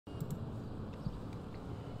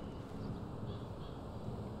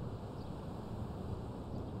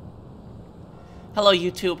Hello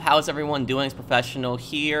YouTube, how's everyone doing? It's Professional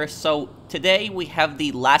here. So today we have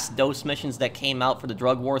the last dose missions that came out for the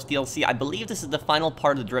Drug Wars DLC. I believe this is the final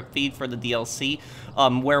part of the drip feed for the DLC,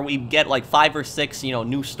 where we get like 5 or 6,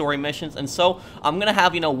 new story missions. And so I'm gonna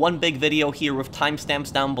have, one big video here with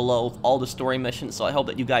timestamps down below of all the story missions. So I hope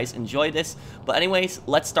that you guys enjoy this. But anyways,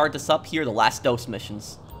 let's start this up here, the last dose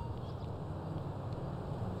missions.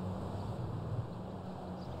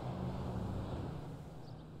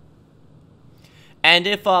 And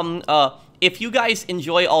if you guys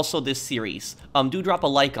enjoy also this series, do drop a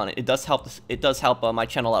like on it. It does help. It does help my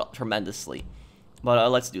channel out tremendously. But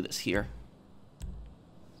let's do this here.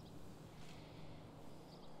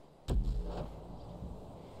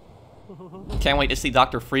 Can't wait to see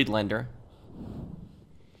Doctor Friedlander.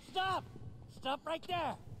 Stop! Stop right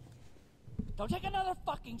there! Don't take another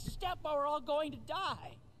fucking step or we're all going to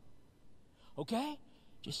die. Okay?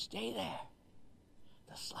 Just stay there.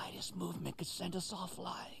 The slightest movement could send us all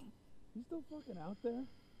flying. You still fucking out there?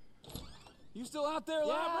 You still out there, Yeah,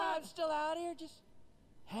 Lab I'm still out here, just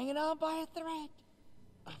hanging on by a thread.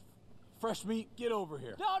 Fresh meat, get over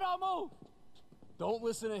here. No, don't move! Don't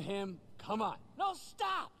listen to him. Come on. No,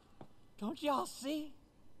 stop! Don't y'all see?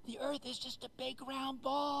 The Earth is just a big round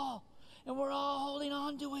ball, and we're all holding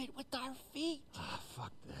on to it with our feet. Ah,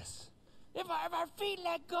 fuck this. If our feet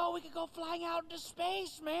let go, we could go flying out into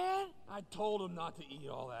space, man. I told him not to eat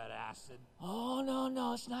all that acid. Oh,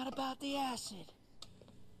 no, it's not about the acid.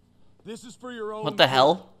 This is for your own. What the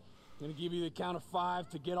hell? I'm gonna give you the count of 5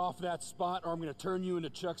 to get off that spot, or I'm gonna turn you into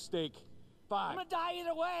Chuck Steak. 5. I'm gonna die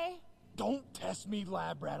either way. Don't test me,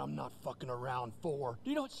 lab rat. I'm not fucking around. 4. Do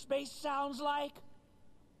you know what space sounds like?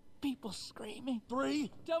 People screaming. 3.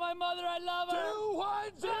 Tell my mother I love her. 2,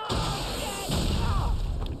 1, 0.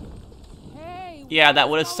 Hey, Yeah, that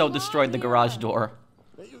would have so destroyed the garage door.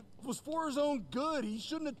 It was for his own good. He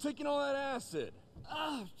shouldn't have taken all that acid.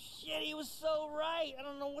 Oh, shit, he was so right. I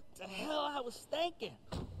don't know what the hell I was thinking.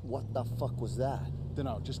 What the fuck was that?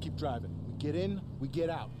 Dunno, just keep driving. We get in, we get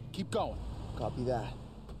out. Keep going. Copy that.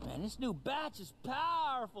 Man, this new batch is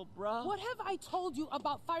powerful, bro. What have I told you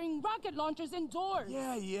about firing rocket launchers indoors?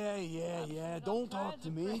 Yeah. Don't talk to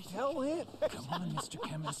me. Tell him. Come on, Mr.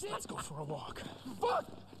 Chemist, let's go for a walk. Fuck!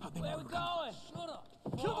 Where we going? Shut up.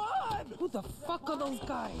 Come on! Who the fuck are those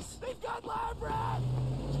guys? They've got lab rat!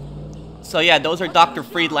 So yeah, those are Doctor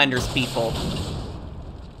Friedlander's people.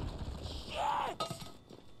 Shit!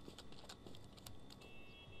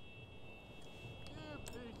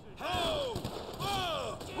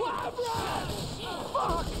 Lab rat!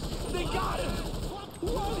 Fuck! They got him!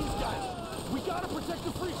 Who are these guys? We gotta protect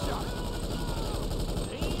the free shot!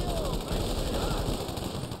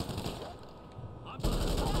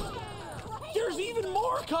 There's even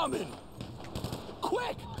more coming!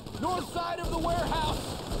 Quick! North side of the warehouse!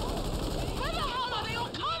 Where the hell are they all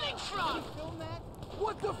coming from?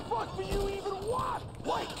 What the fuck do you even want?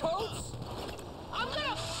 White coats? I'm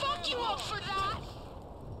gonna fuck you up for that!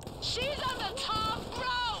 She's on the top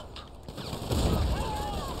rope!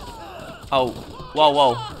 Oh,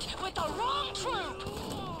 whoa. Fucked with the wrong troop!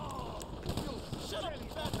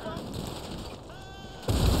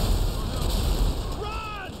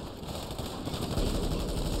 Run!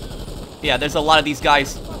 Yeah, there's a lot of these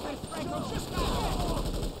guys.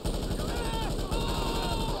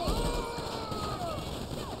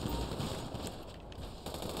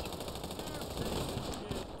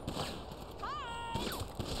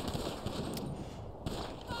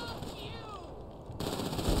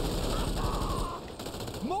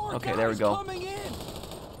 More Okay, there we go. coming in.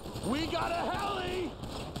 We got a heli.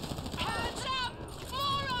 Hands up!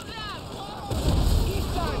 More of them!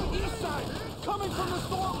 East side, coming from the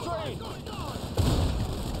storm drain.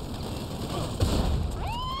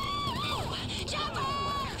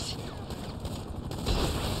 Jumpers!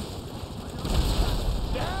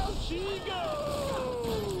 Down she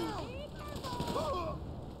goes.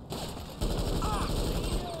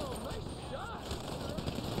 Nice shot.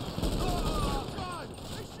 Oh, God,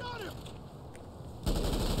 they shot him.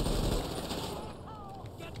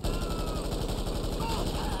 Get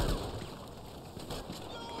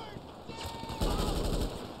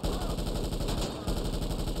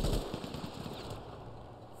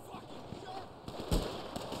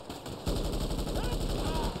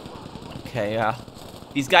Okay, yeah.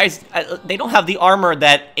 These guys, they don't have the armor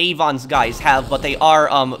that Avon's guys have, but they are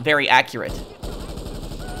very accurate.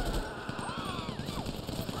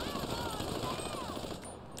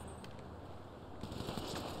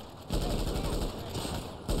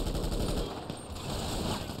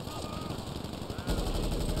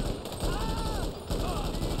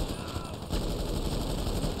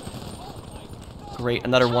 Great,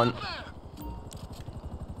 another one.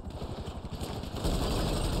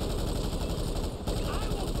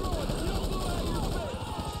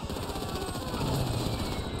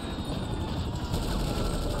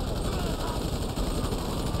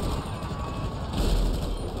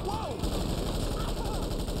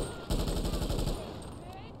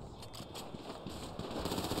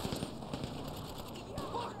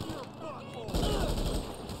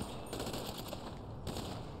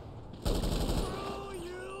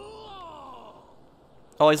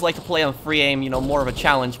 Always like to play on free aim, you know, more of a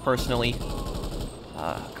challenge personally.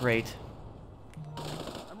 Great.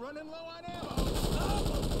 I'm running low on ammo.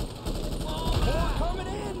 More coming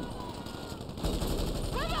in.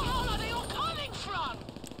 Where the hell are they all coming from?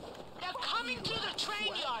 They're coming through the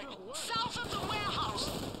train yard, south of the warehouse.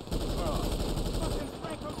 Fucking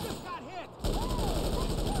Franco just got hit.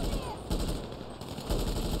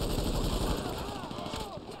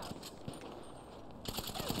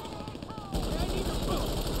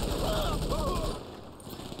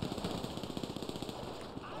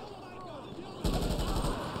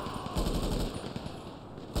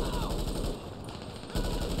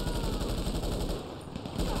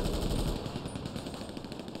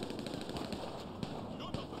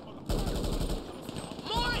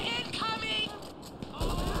 More incoming!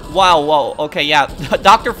 Wow, whoa, okay, yeah.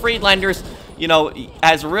 Doctor Friedlander's, you know,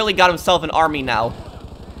 has really got himself an army now.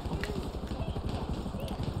 Okay.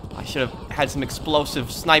 I should have had some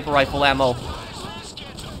explosive sniper rifle ammo. Let's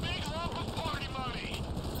get a big lump of party money.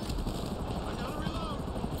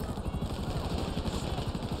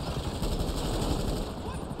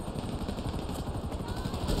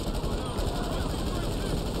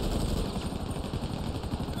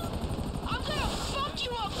 I'm gonna fuck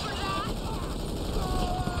you up for that.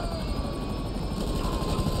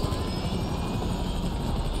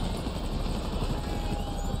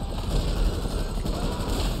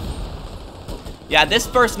 Yeah, this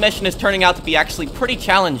first mission is turning out to be actually pretty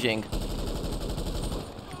challenging.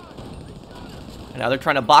 And now they're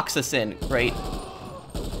trying to box us in. Great.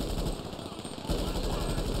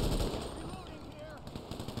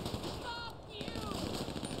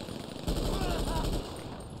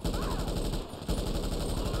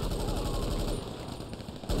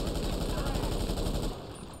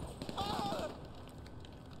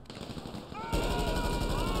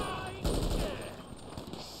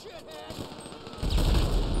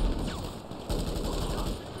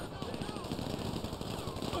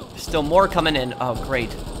 Still more coming in. Oh,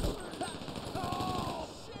 great.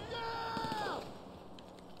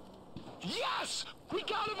 Yes! We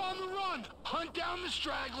got him on the run! Hunt down the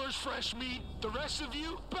stragglers, fresh meat. The rest of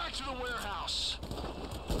you, back to the warehouse.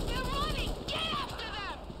 They're running! Get after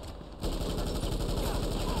them!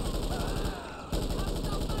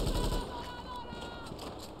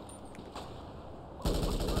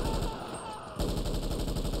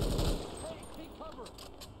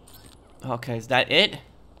 Okay, is that it?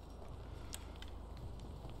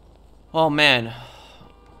 Oh, man.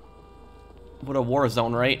 What a war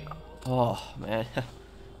zone, right? Oh, man.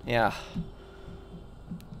 Yeah.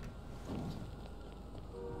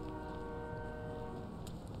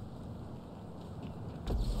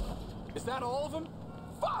 Is that all of them?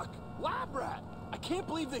 Fuck! Lab rat! I can't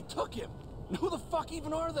believe they took him! And who the fuck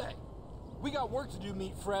even are they? We got work to do,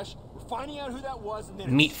 Meat Fresh. We're finding out who that was and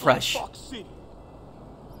then Meat Fresh. Fuck City.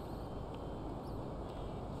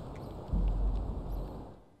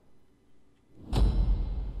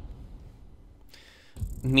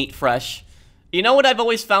 Meat Fresh. You know what I've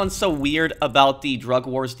always found so weird about the Drug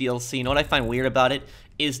Wars DLC? You know what I find weird about it?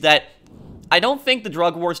 Is that I don't think the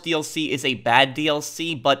Drug Wars DLC is a bad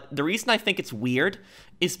DLC, but the reason I think it's weird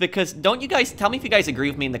is because, don't you guys, tell me if you guys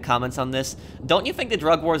agree with me in the comments on this, don't you think the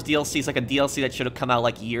Drug Wars DLC is like a DLC that should have come out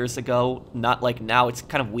like years ago, not like now? It's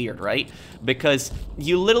kind of weird, right? Because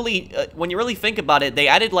you literally, when you really think about it, they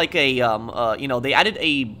added like a, you know, they added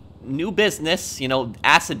a new business, you know,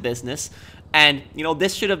 acid business. And, you know,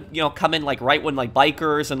 this should have, you know, come in, like, right when, like,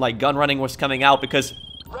 bikers and, like, gun running was coming out, because...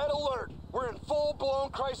 Red alert! We're in full-blown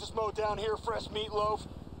crisis mode down here, Fresh Meatloaf.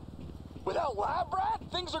 Without Lab Rat,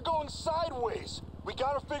 things are going sideways. We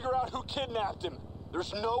gotta figure out who kidnapped him.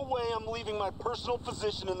 There's no way I'm leaving my personal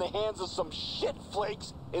physician in the hands of some shit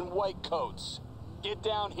flakes in white coats. Get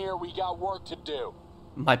down here, we got work to do.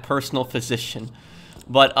 My personal physician.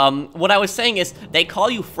 But, what I was saying is, they call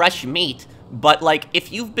you Fresh Meat, but, like,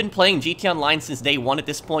 if you've been playing GT Online since day one at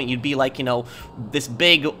this point, you'd be, like, you know, this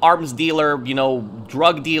big arms dealer, you know,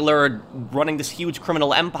 drug dealer running this huge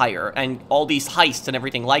criminal empire and all these heists and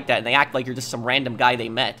everything like that, and they act like you're just some random guy they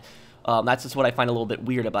met. That's just what I find a little bit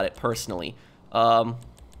weird about it, personally.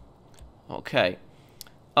 Okay.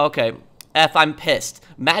 Okay. F, I'm pissed.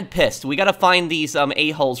 Mad pissed. We gotta find these,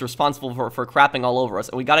 a-holes responsible for crapping all over us,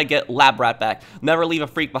 and we gotta get Lab Rat back. Never leave a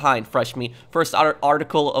freak behind, Fresh Meat. First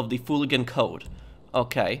article of the Fooligan Code.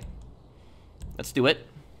 Okay. Let's do it.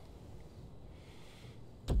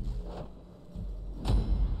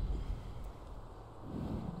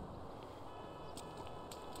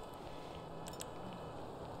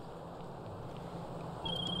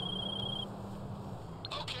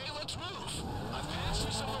 Okay, let's move. I've passed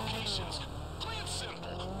through some locations. Plan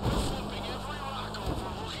simple. We're flipping every rock over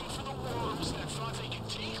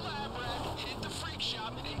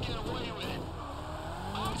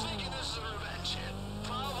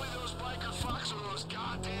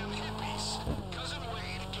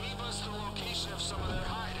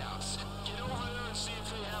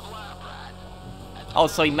Oh,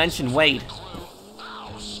 so he mentioned Wade.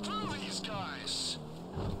 Ow, screw these guys.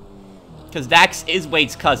 Because Dax is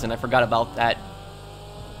Wade's cousin. I forgot about that.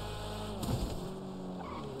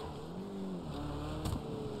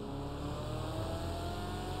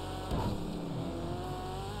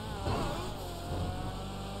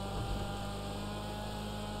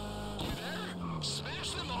 You there?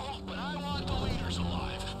 Smash them all, but I want the leaders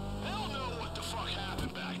alive. They'll know what the fuck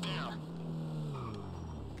happened back there.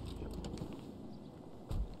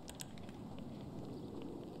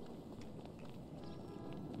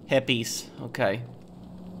 Hippies. Okay.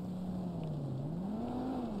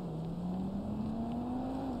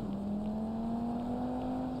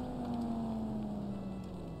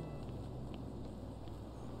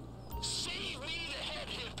 Save me the head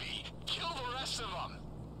hippie. Kill the rest of them.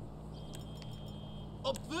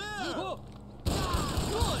 Up there!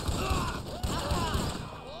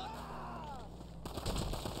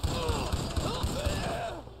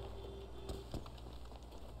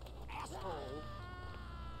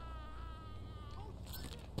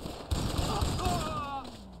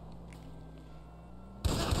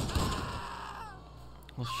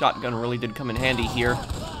 Well, shotgun really did come in handy here. Well,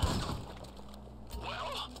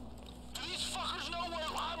 do these fuckers know where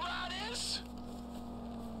Labrat is?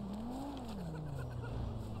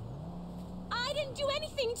 I didn't do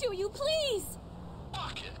anything to you, please!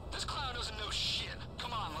 Fuck it. This clown doesn't know shit.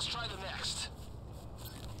 Come on, let's try the next.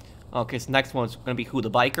 Okay, so next one's gonna be who?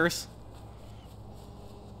 The bikers?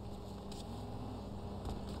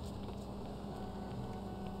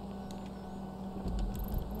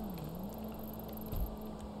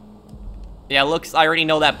 Yeah, looks, I already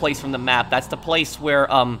know that place from the map. That's the place where,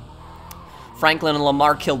 Franklin and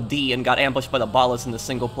Lamar killed D and got ambushed by the Ballas in the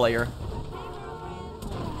single player.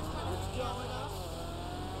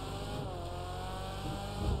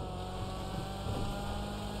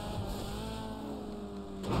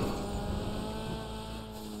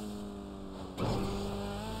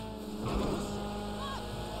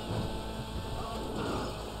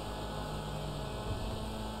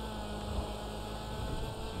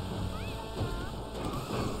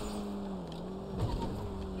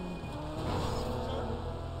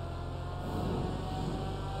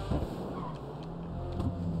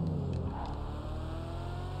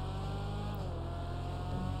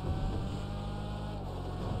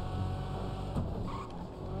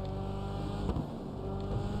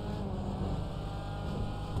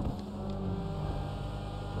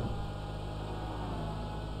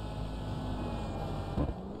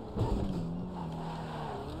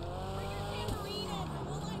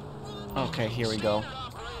 Okay, here we go.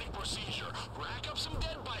 Standard operating procedure. Rack up some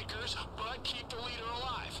dead bikers, but keep the leader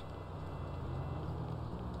alive.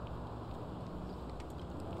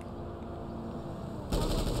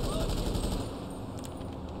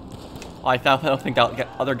 Oh, I don't think that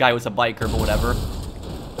other guy was a biker, but whatever.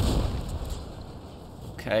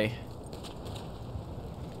 Okay.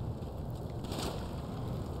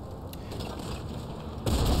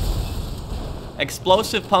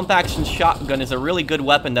 Explosive pump-action shotgun is a really good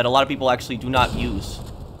weapon that a lot of people actually do not use.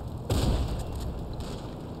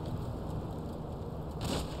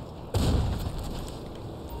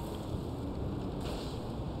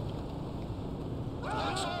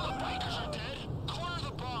 Once all the bikers are dead, corner the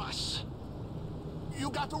boss. You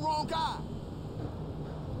got the wrong guy.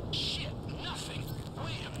 Shit, nothing.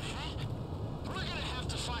 Wait a minute. We're gonna have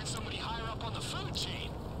to find somebody higher up on the food chain.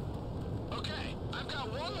 Okay, I've got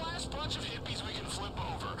one last bunch of hippies we can flip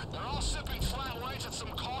over. They're all sipping flat whites at some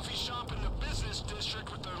coffee shop in the business district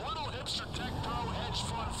with their little hipster tech pro hedge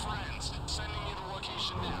fund friends. Sending you the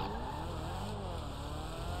location now.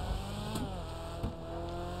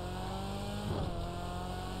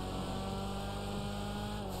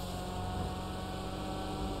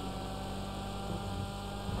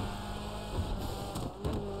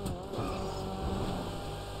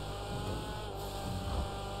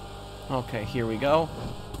 Okay, here we go.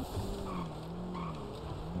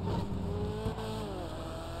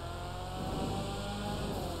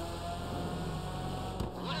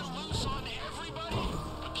 Let loose on everybody,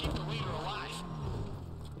 but keep the leader alive.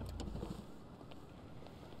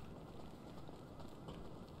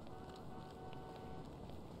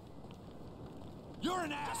 You're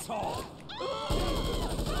an asshole.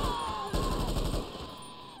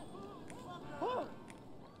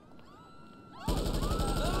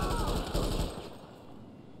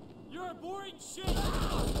 You're a boring shit!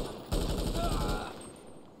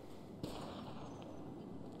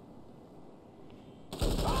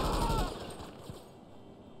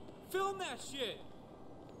 Film that shit!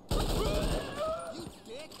 You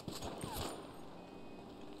dick.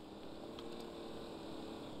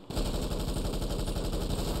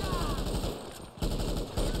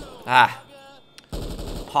 Ah.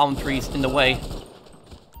 Palm trees in the way.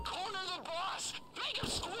 Corner the boss. Make him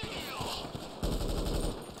squeal.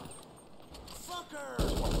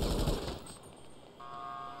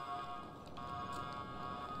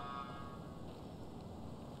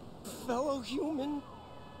 Fellow human,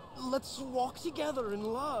 let's walk together in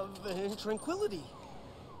love and tranquility.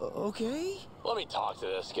 Okay? Let me talk to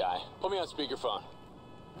this guy. Put me on speakerphone.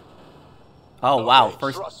 Oh wow! Okay,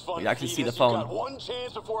 First, trust fund we actually see the fetus, you got phone. one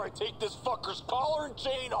chance before I take this fucker's collar and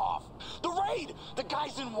chain off. The raid! The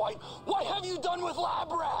guy's in white. What have you done with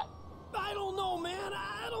Lab Rat? I don't know, man.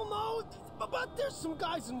 I don't know. But there's some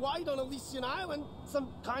guys in white on Elysian Island. Some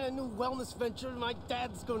kind of new wellness venture my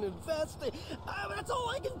dad's gonna invest. That's all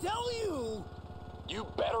I can tell you. You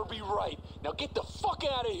better be right. Now get the fuck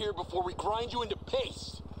out of here before we grind you into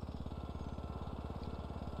paste.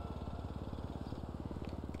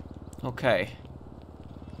 Okay.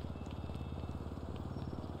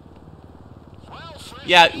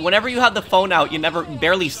 Yeah, whenever you have the phone out, you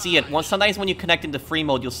barely see it. Sometimes when you connect into free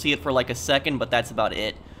mode, you'll see it for like a second, but that's about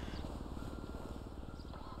it.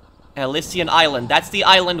 Elysian Island. That's the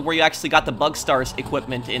island where you actually got the Bug Stars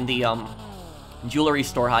equipment in the jewelry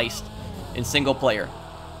store heist in single player.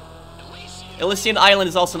 Elysian Island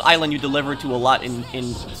is also an island you deliver to a lot in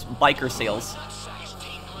biker sales.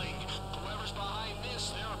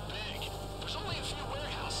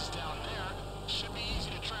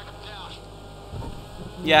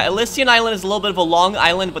 Yeah, Elysian Island is a little bit of a long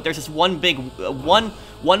island, but there's just one big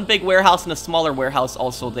warehouse and a smaller warehouse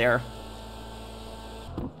also there.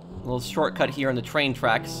 A little shortcut here in the train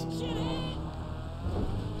tracks.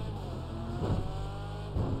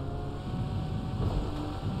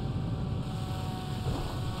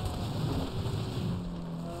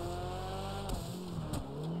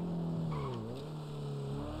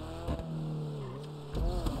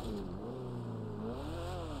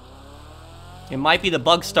 It might be the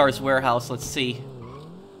Bug Stars warehouse, let's see.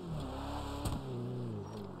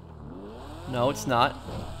 No, it's not.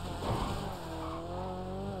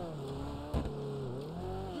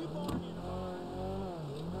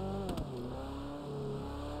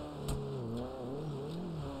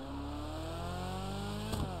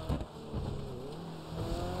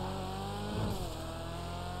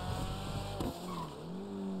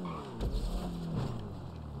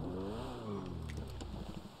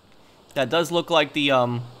 That does look like the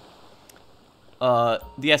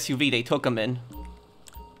SUV they took him in.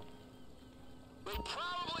 They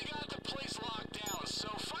probably got the place locked down, so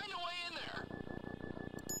find a way in there.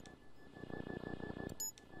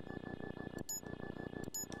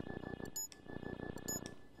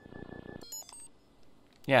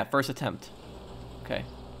 Yeah, first attempt. Okay.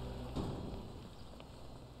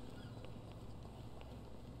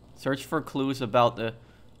 Search for clues about the...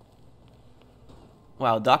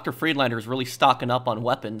 Wow, Doctor Friedlander is really stocking up on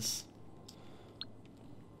weapons.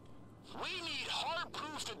 We need hard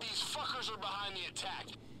proof that these fuckers are behind the attack.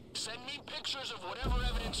 Send me pictures of whatever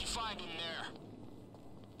evidence you find in there.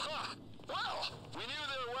 Huh. Well, we knew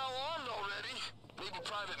they were well armed already. Maybe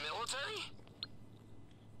private military?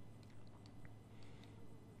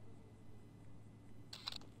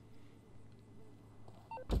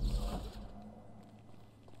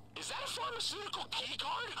 Is that a pharmaceutical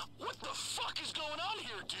keycard? What the fuck is going on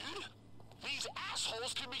here, dude? These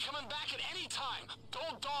assholes could be coming back at any time.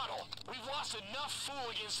 Don't dawdle. We've lost enough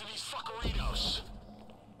fool against these fuckeritos.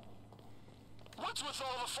 What's with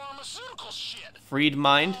all the pharmaceutical shit?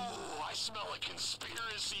 Friedmind. Oh, I smell a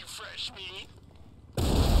conspiracy, fresh meat.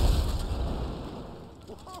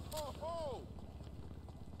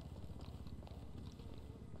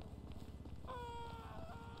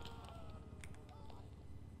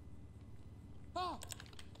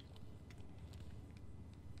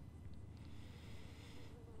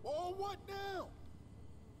 Oh, what now?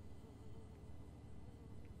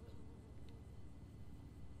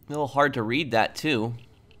 A little hard to read that too.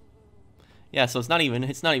 Yeah, so it's not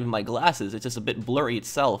even my glasses, it's just a bit blurry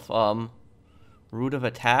itself. Route of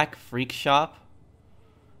attack, freak shop.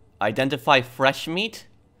 Identify fresh meat.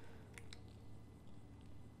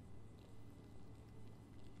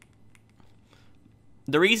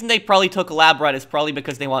 The reason they probably took Lab Rat is probably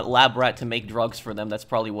because they want Lab Rat to make drugs for them. That's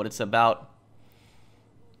probably what it's about.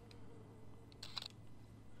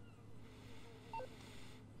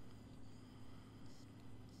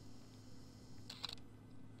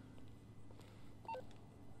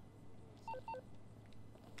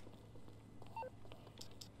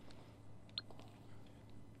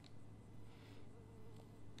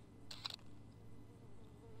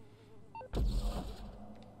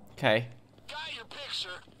 Okay. Got your picture.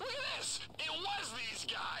 Look at this. It was these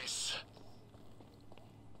guys.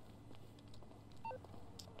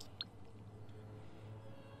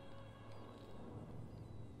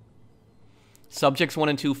 Subjects 1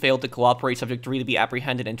 and 2 failed to cooperate. Subject 3 to be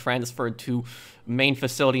apprehended and transferred to main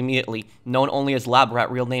facility immediately. Known only as Lab Rat,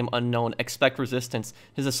 real name unknown. Expect resistance.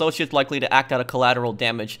 His associates likely to act out of collateral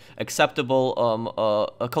damage.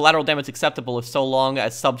 Acceptable, collateral damage acceptable if so long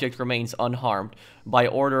as subject remains unharmed. By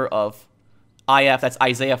order of IF, that's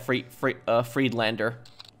Isaiah Friedlander.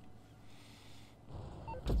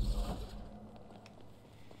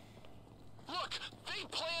 Look, they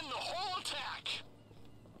planned the whole attack.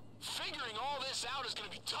 Figuring all this out is gonna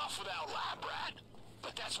be tough without Lab Rat.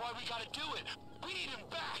 But that's why we gotta do it. We need him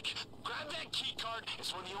back. Grab that key card.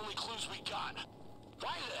 It's one of the only clues we got.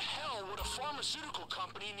 Why the hell would a pharmaceutical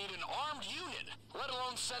company need an armed unit, let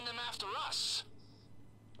alone send them after us?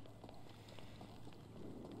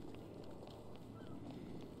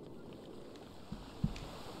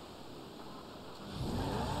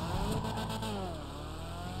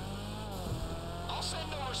 I'll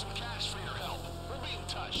send over some cash for your help. We'll be in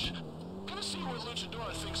touch. Gonna see what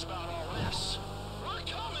Luchadora thinks about all this. We're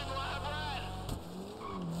coming, Lab Rat!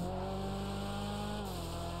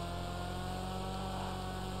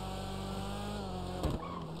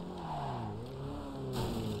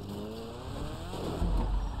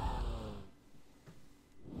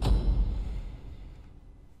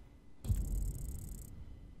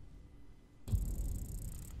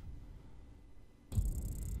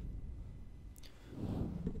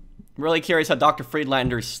 Really curious how Dr.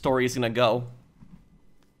 Friedlander's story is gonna go.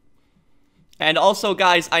 And also,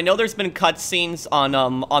 guys, I know there's been cutscenes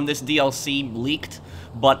on this DLC leaked,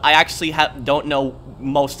 but I actually don't know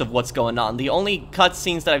most of what's going on. The only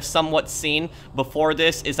cutscenes that I've somewhat seen before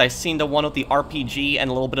this is I've seen the one with the RPG and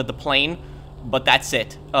a little bit of the plane, but that's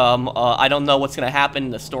it. I don't know what's gonna happen in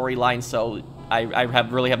the storyline, so I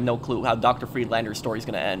really have no clue how Dr. Friedlander's story is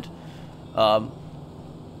gonna end.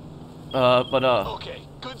 Okay,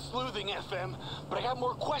 good sleuthing, FM, but I got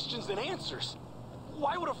more questions than answers.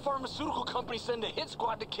 Why would a pharmaceutical company send a hit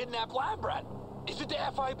squad to kidnap Lab Rat? Is it the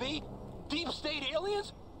FIB? Deep state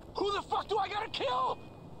aliens? Who the fuck do I gotta kill?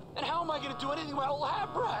 And how am I gonna do anything about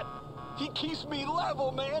Lab Rat? He keeps me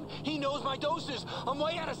level, man. He knows my doses. I'm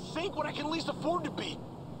way out of sync when I can least afford to be.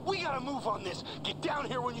 We gotta move on this. Get down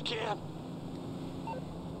here when you can.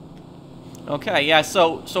 Okay, yeah,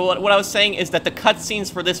 so what I was saying is that the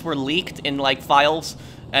cutscenes for this were leaked in, like, files,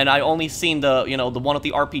 and I only seen the, you know, the one with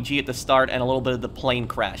the RPG at the start and a little bit of the plane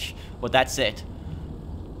crash, but that's it.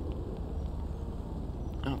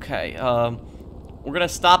 Okay, we're gonna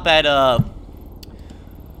stop at,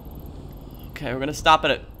 okay, we're gonna stop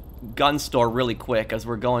at a gun store really quick as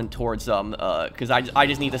we're going towards, because I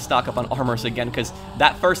just need to stock up on armors again, because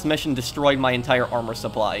that first mission destroyed my entire armor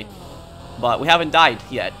supply. But we haven't died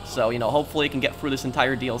yet, so, you know, hopefully I can get through this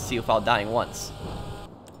entire DLC without dying once.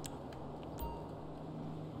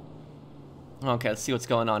 Okay, let's see what's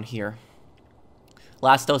going on here.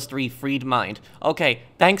 Last Dose 3, Friedmind. Okay,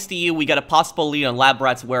 thanks to you, we got a possible lead on Lab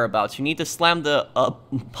Rat's whereabouts. You need to slam the,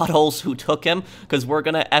 buttholes who took him, because we're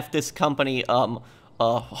gonna F this company,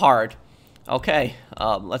 hard. Okay,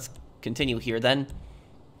 let's continue here then.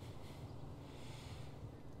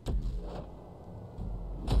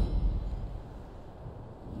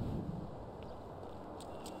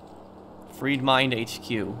 Friedmind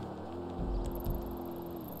HQ.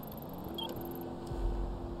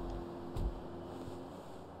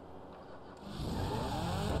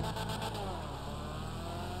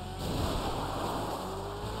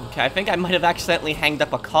 Okay, I think I might have accidentally hanged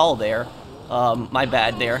up a call there. My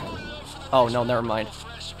bad there. Oh, no, never mind.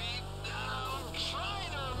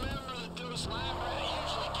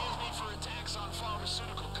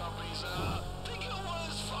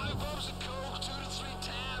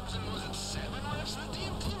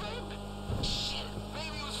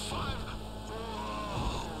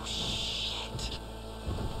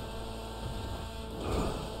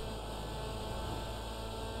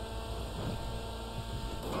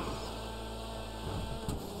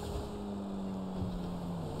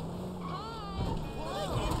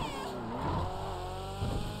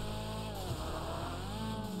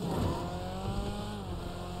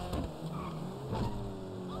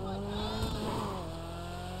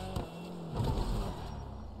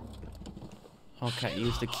 Okay,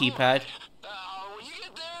 use the keypad. When you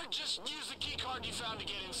get there, just use the key card you found to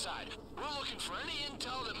get inside. We're looking for any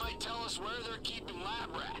intel that might tell us where they're keeping Lab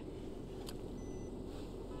Rat.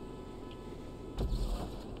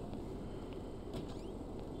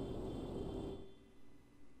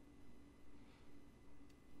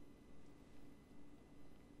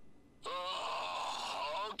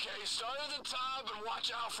 Okay, start at the top and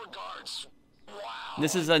watch out for guards. Wow.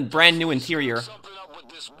 This is a brand new interior. Something up with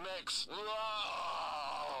this mix.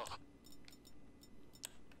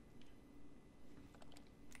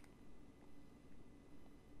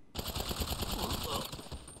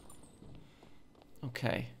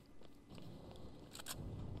 Okay.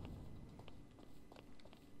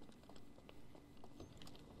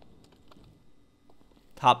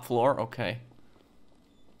 Top floor, okay.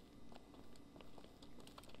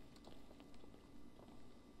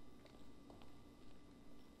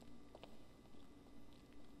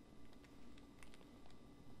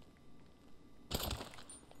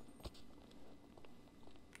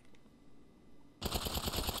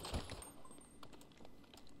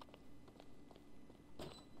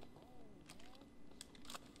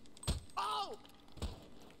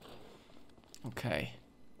 Okay.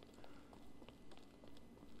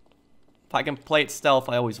 If I can play it stealth,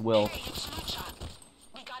 I always will. Hey, it's Lucha.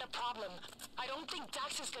 We got a problem. I don't think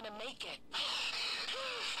Dax is gonna make it.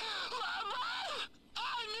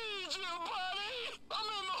 I need you, buddy! I'm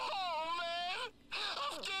in the hole, man!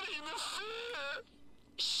 I'm getting the fear!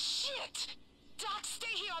 Shit! Dax,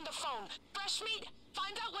 stay here on the phone. Fresh meat,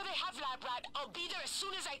 find out where they have Lab Rat. I'll be there as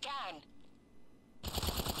soon as I can.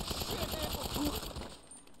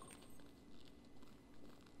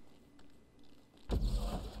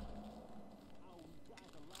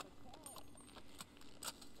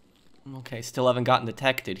 Okay, still haven't gotten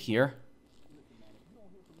detected here.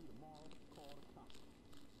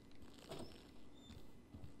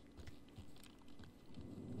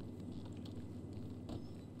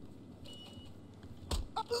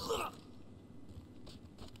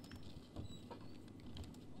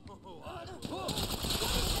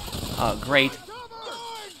 Great.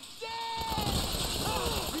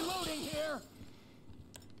 Reloading here.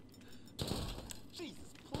 Jesus,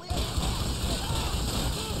 please.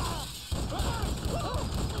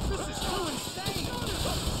 This is too insane.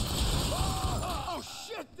 Oh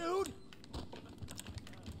shit, dude.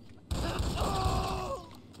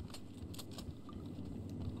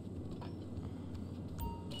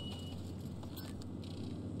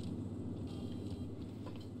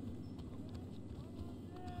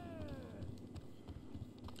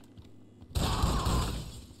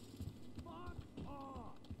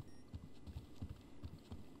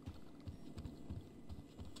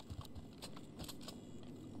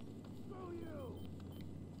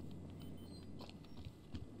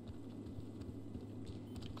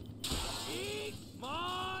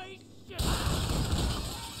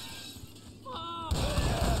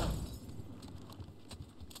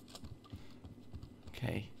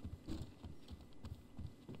 Okay.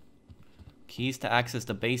 Keys to access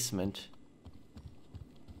the basement.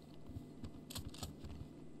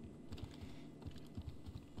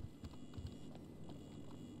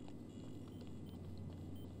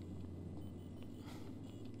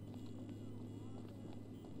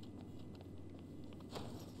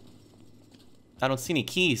 I don't see any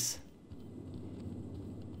keys.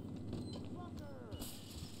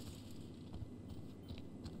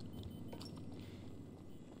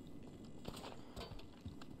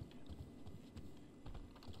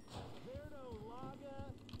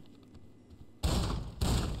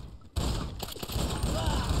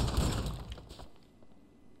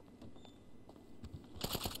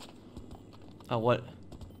 Oh, what?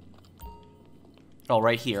 Oh,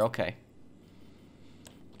 right here, okay.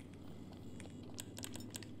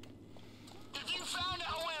 If you found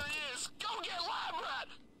out where he is, go get Lab Rat!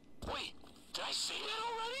 Wait, did I say that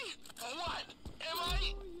already? What? Am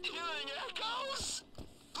I hearing echoes?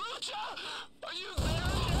 Lucha, are you there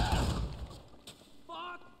yet?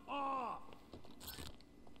 Fuck off.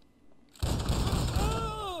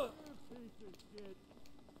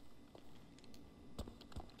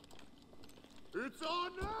 It's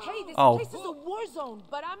on now! Hey, this Oh. place is a war zone,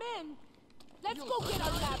 but I'm in. Let's go get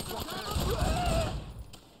our Lab Rat.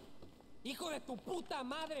 Hijo de tu puta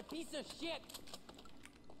madre, piece of shit.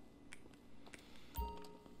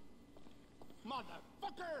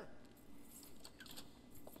 Motherfucker!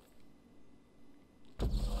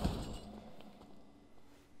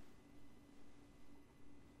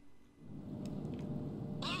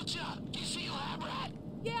 Lucha, you see Lab Rat?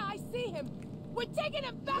 Yeah, I see him. We're taking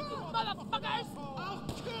him back, you motherfuckers! I'll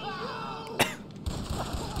kill you!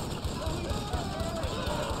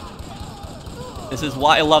 This is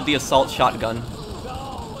why I love the assault shotgun.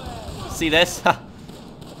 See this?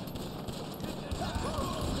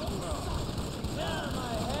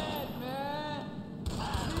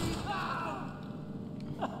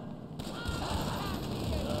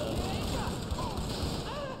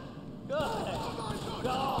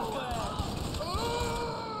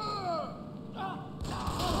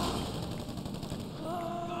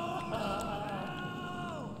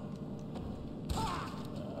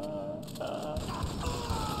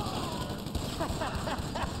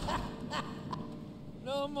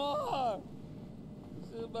 No more.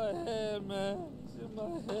 It's in my head, man. It's in my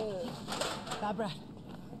head.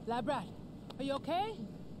 Lab rat, are you okay?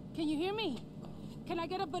 Can you hear me? Can I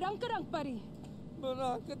get a badunka-dunk, buddy?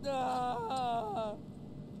 Badunka-dunk.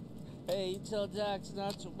 Hey, you tell Dax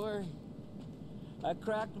not to worry. I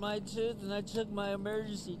cracked my tooth and I took my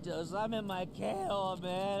emergency dose. I'm in my K-hole,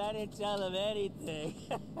 man. I didn't tell him anything.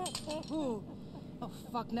 Ooh. Oh,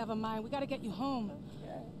 fuck, never mind. We gotta get you home.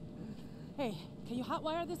 Okay. Hey, can you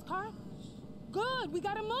hotwire this car? Good, we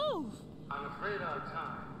gotta move. I'm afraid our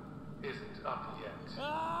time isn't up yet.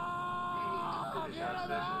 Ah, We need to finish our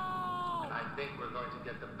session, and I think we're going to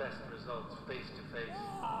get the best results face to face.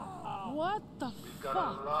 What the We've got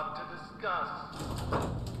fuck? a lot to discuss.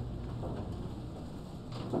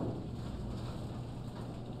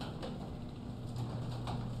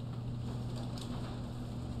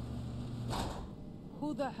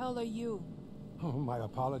 Who the hell are you? Oh, my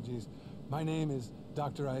apologies. My name is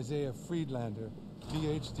Dr. Isaiah Friedlander,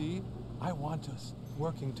 PhD. I want us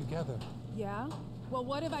working together. Yeah? Well,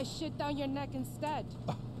 what if I shit down your neck instead?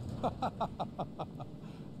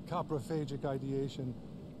 Coprophagic ideation.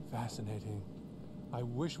 Fascinating. I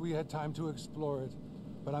wish we had time to explore it,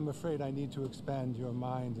 but I'm afraid I need to expand your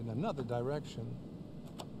mind in another direction.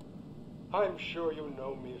 I'm sure you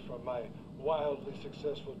know me from my wildly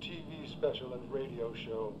successful TV special and radio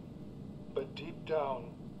show. But deep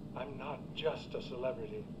down, I'm not just a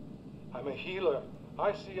celebrity. I'm a healer.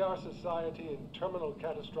 I see our society in terminal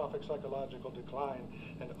catastrophic psychological decline,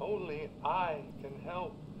 and only I can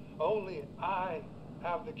help. Only I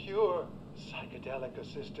have the cure.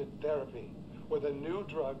 Psychedelic-assisted therapy with a new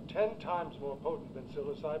drug 10 times more potent than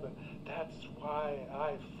psilocybin. That's why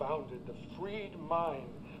I founded the Friedmind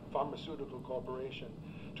Pharmaceutical Corporation,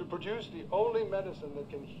 to produce the only medicine that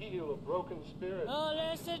can heal a broken spirit. Oh,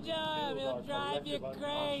 listen to him. He'll drive you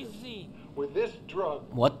crazy. With this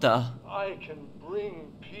drug, What the? I can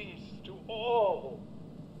bring peace to all.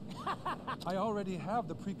 I already have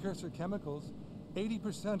the precursor chemicals,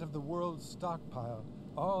 80% of the world's stockpile.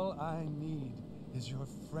 All I need is your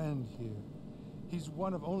friend here. He's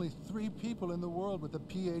one of only 3 people in the world with a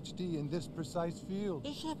PhD in this precise field.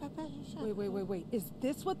 Wait. Is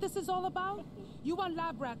this what this is all about? You want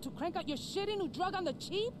Lab Rat to crank out your shitty new drug on the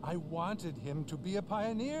cheap? I wanted him to be a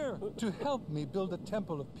pioneer, to help me build a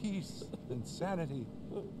temple of peace and sanity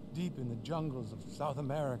deep in the jungles of South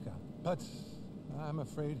America. But I'm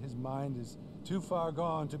afraid his mind is too far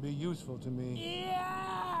gone to be useful to me.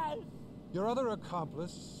 Yes! Your other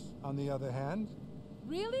accomplice, on the other hand...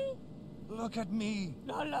 Really? Look at me.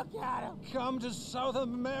 Don't look at him. Come to South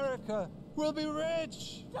America. We'll be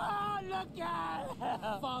rich. Don't look at him.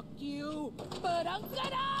 Fuck you. But I'm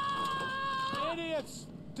gonna... Idiots.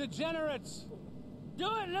 Degenerates. Do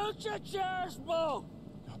it, Lucha. Cherish move.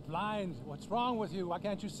 You're blind. What's wrong with you? Why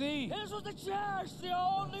can't you see? This was the cherish, the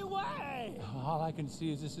only way. All I can see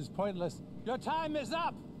is this is pointless. Your time is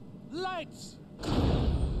up. Lights.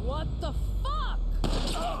 What the fuck?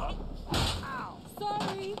 Ow.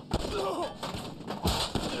 Sorry.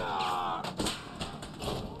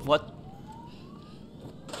 What?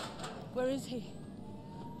 Where is he?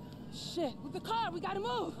 Shit, with the car, we gotta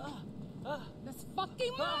move. Let's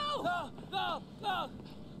fucking move. Go.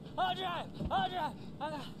 I'll drive. Okay.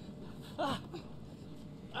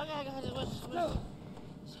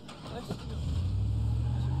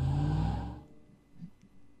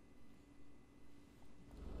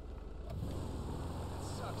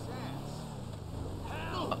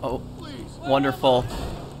 Oh, wonderful.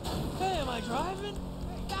 Hey, am I driving?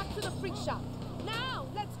 Back to the freak shop. Now,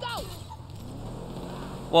 let's go.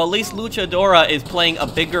 Well, at least Luchadora is playing a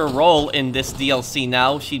bigger role in this DLC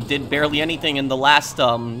now. She did barely anything in the last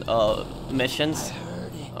missions. I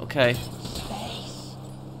heard it. Okay. Space.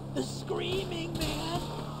 The screaming man.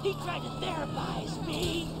 He tried to therapize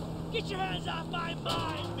me. Get your hands off my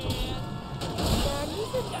mind, man. Man,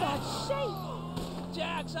 he's in bad shape.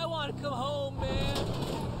 Jax, I want to come home, man.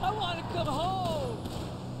 I want to come home.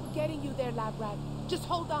 We're getting you there, Lab Rat. Just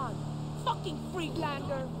hold on. Fucking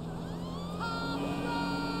Friedlander.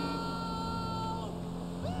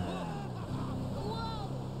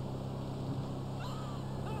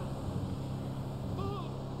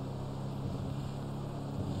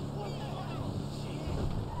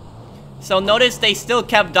 So notice they still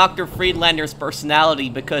kept Dr. Friedlander's personality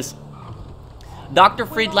because Dr.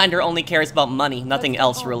 Friedlander only cares about money, nothing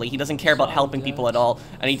else really. He doesn't care about helping people at all,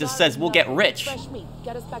 and he just says, we'll get rich. Fresh meat.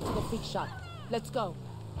 Get us back to the freak shop. Let's go.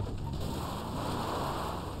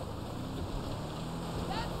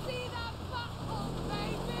 Let's see that butthole,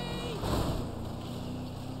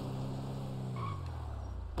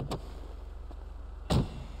 baby!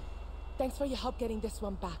 Thanks for your help getting this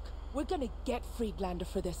one back. We're gonna get Friedlander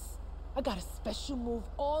for this. I got a special move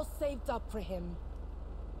all saved up for him.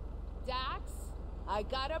 Dax, I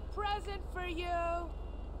got a present for you.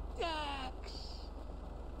 Dax.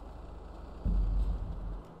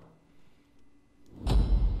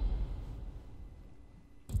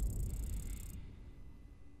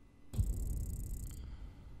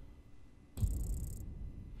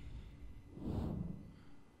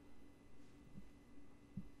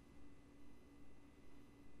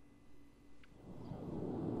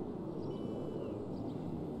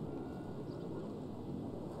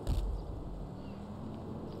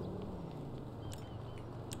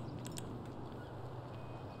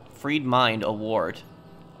 Friedmind award.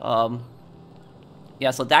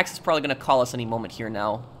 Yeah, so Dax is probably gonna call us any moment here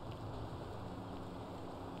now.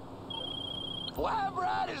 Lab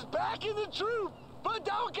rat is back in the troop!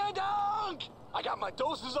 Badonka-donk! I got my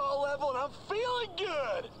doses all level and I'm feeling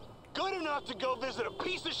good! Good enough to go visit a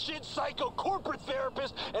piece of shit psycho corporate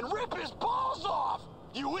therapist and rip his balls off!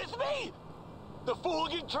 You with me? The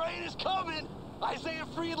Fooligan train is coming! Isaiah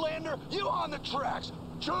Friedlander, you on the tracks!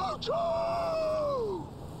 Choo-choo!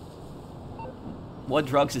 What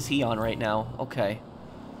drugs is he on right now? Okay.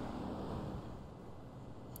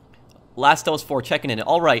 Last dose 4, checking in.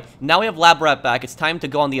 Alright, now we have Lab Rat back. It's time to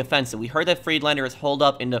go on the offensive. We heard that Friedlander is holed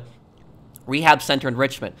up in the rehab center in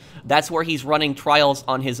Richmond. That's where he's running trials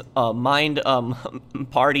on his mind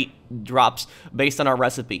party drops based on our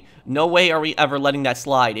recipe. No way are we ever letting that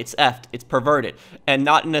slide. It's effed. It's perverted. And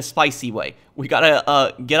not in a spicy way. We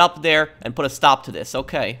gotta get up there and put a stop to this.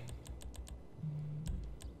 Okay.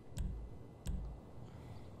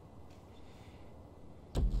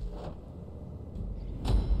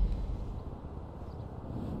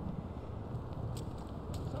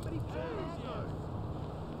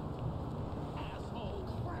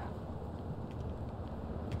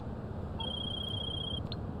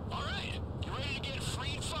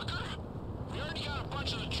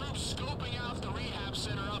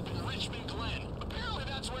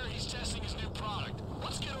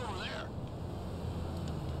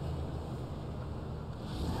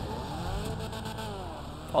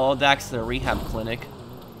 Oh, Dax, the rehab clinic.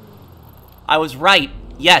 I was right.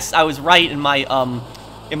 Yes, I was right in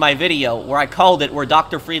my video where I called it where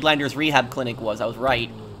Doctor Friedlander's rehab clinic was. I was right.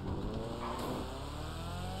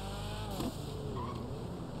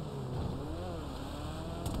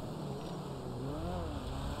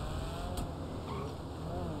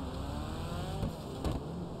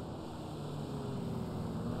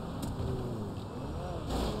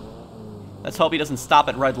 Let's hope he doesn't stop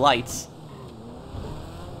at red lights.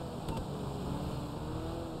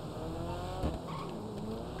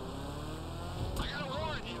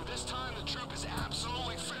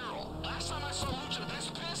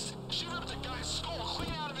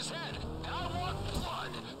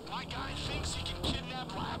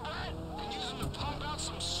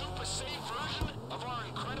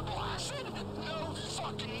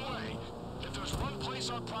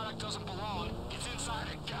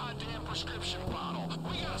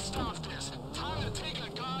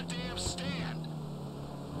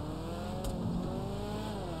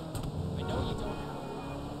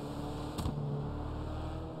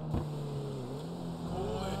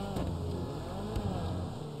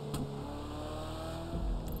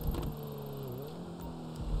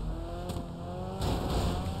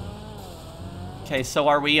 Okay, so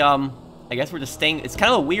are we, I guess we're just staying, it's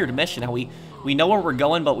kind of a weird mission, how we know where we're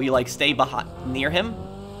going, but we, like, stay behind, near him?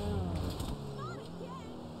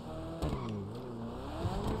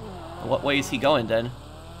 What way is he going, then?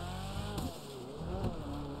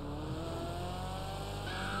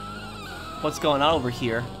 What's going on over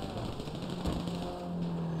here?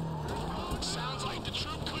 Sounds like the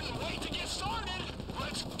troop couldn't wait to get started.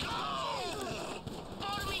 Let's go!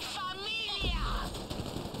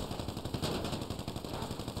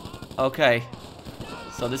 Okay.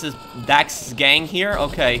 So this is Dax's gang here?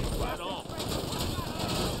 Okay.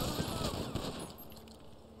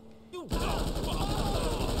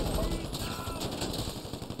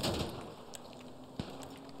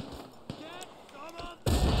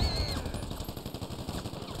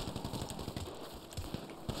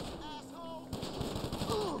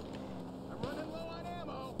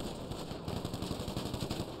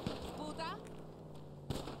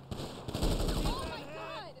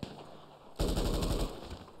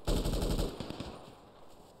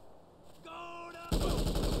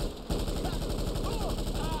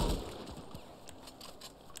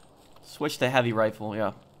 Switch to heavy rifle,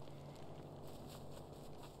 yeah.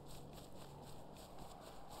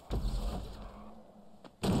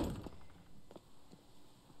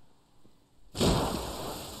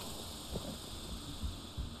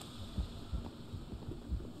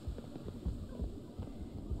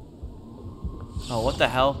 Oh, what the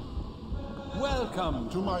hell? Welcome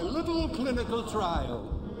to my little clinical trial.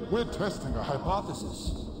 We're testing a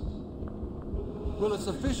hypothesis. Will a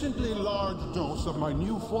sufficiently large dose of my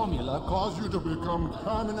new formula cause you to become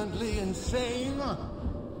permanently insane?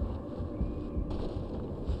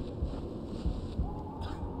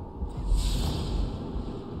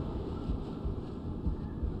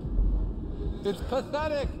 It's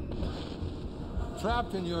pathetic.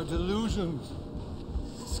 Trapped in your delusions.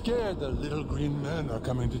 Scared the little green men are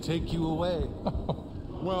coming to take you away.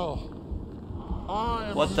 Well, I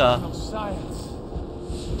am What a the? man of science.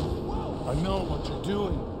 I know what you're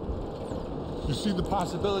doing. You see the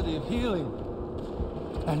possibility of healing,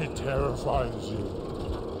 and it terrifies you.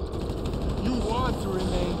 You want to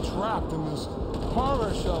remain trapped in this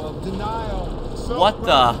horror show of denial,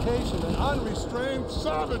 self-gratification, and unrestrained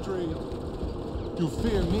savagery. You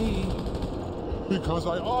fear me because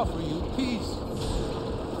I offer you peace,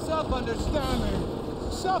 self-understanding,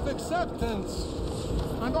 self-acceptance,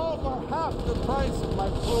 and all for half the price of my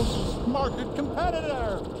closest market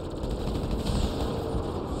competitor.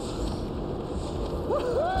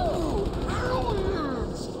 Woohoo!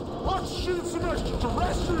 Aliens! Let's shoot some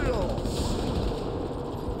extraterrestrials!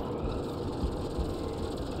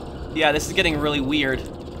 Yeah, this is getting really weird.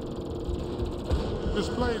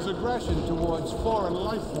 Displays aggression towards foreign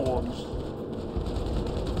life forms.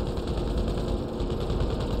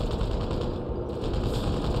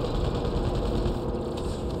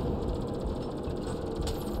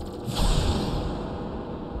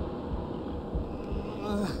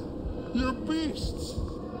 You're beasts,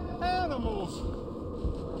 animals.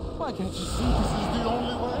 Why can't you see this is the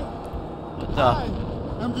only way? What the? I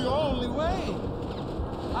am the only way.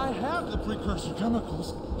 I have the precursor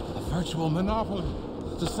chemicals. A virtual monopoly.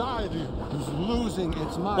 Society is losing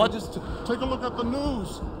its mind. What? Just take a look at the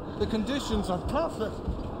news. The conditions are perfect.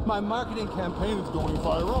 My marketing campaign is going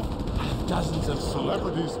viral. I have dozens of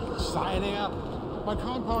celebrities signing up. My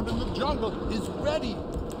compound in the jungle is ready.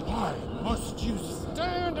 Why must you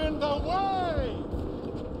stand in the way?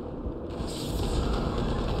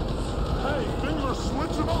 Hey, things are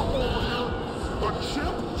switching up over here. The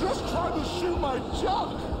chimp just tried to shoot my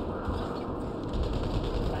junk.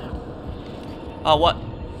 Oh, what?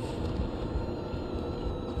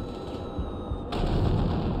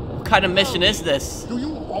 What kind of mission is this? Do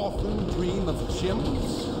you often dream of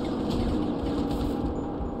chimps?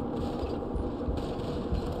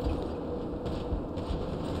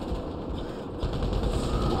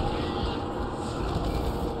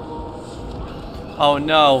 Oh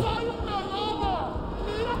no.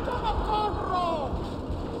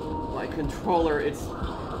 My controller, it's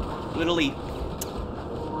literally,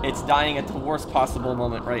 it's dying at the worst possible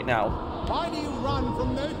moment right now. Why do you run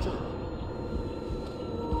from nature?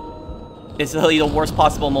 It's literally the worst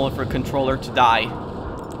possible moment for a controller to die.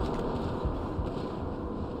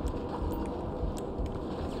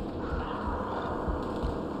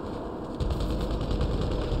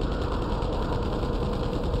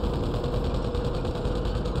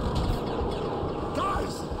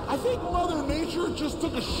 Guys, I think Mother Nature just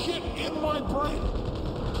took a shit in my brain.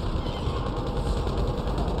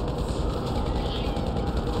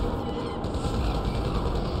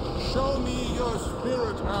 Show me your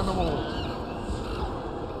spirit animal.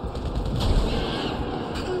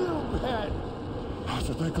 Cube head. That's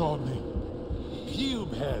what they called me.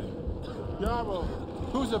 Pube head. Yeah, well,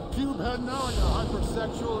 who's a pube head now? You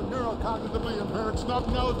hypersexual, neurocognitively impaired,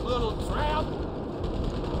 snub-nosed little tramp?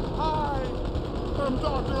 Hi, I'm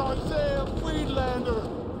Dr. Isaiah Friedlander,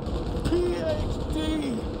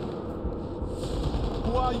 PhD.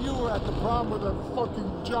 While you were at the prom with a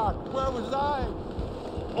fucking jock, where was I?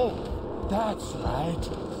 Oh, that's right.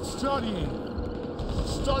 Studying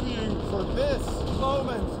for this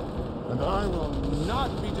moment. And I will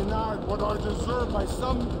not be denied what I deserve by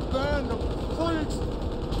some band of freaks.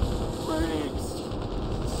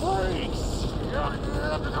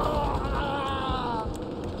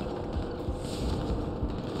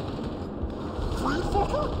 Free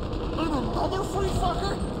fucker? And another free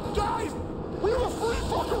fucker? Guys, we have a free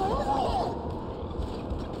fucker overall!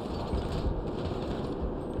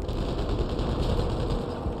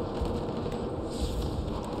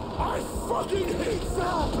 I fucking hate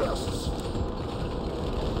therapists!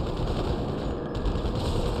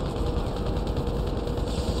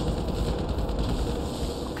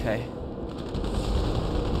 Okay.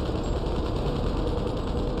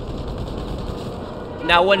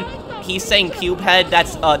 Now when he's saying cube head,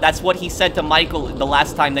 that's what he said to Michael the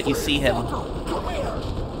last time that you see him. Come here!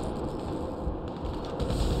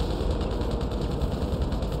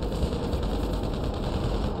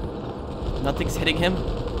 Nothing's hitting him.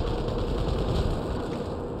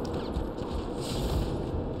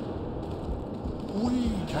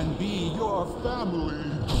 We can be your family.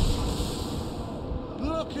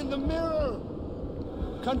 Look in the mirror.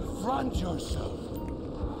 Confront yourself.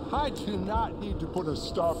 I do not need to put a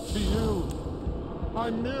stop to you.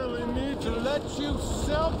 I merely need to let you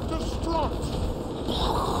self-destruct.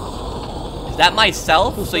 Is that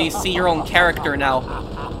myself? So you see your own character now.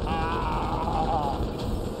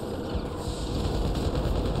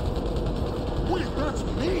 Wait, that's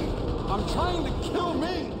me. I'm trying to kill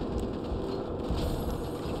me.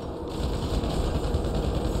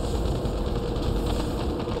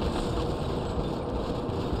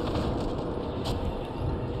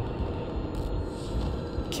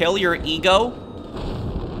 Kill your ego?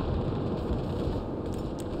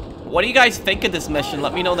 What do you guys think of this mission?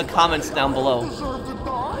 Let me know in the comments down below. Deserve to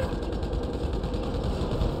die?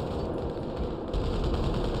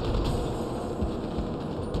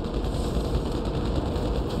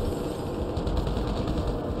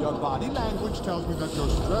 Your body language tells me that your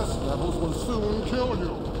stress levels will soon kill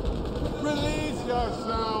you. Release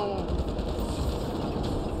yourself.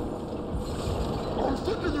 I'm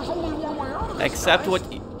thinking there's only one way out of this. Accept what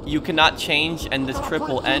you cannot change, and this trip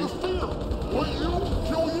will end. Will you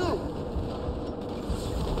kill you?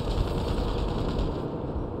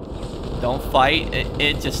 Don't fight.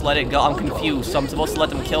 It just let it go. I'm confused. So I'm supposed to let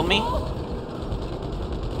them kill me?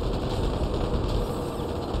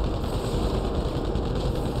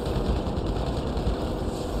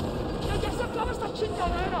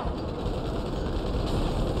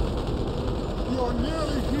 You're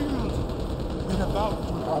nearly healed and about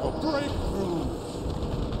to have a breakthrough.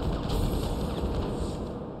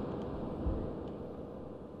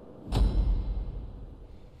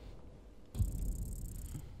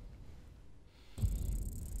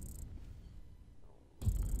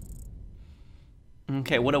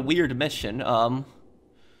 Okay, what a weird mission.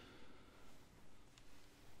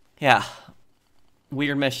 Yeah.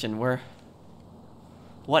 Weird mission.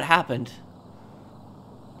 What happened?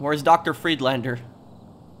 Where's Doctor Friedlander?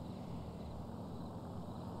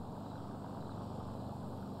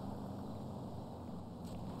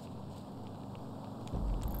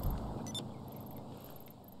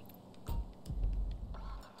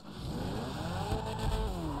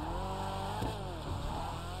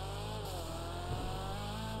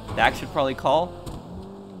 Dax should probably call.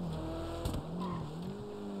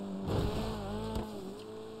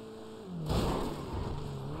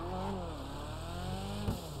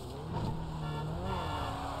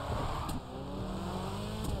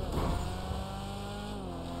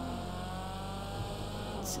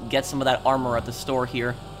 Let's get some of that armor at the store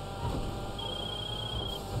here.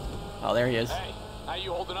 Oh, there he is. Hey, how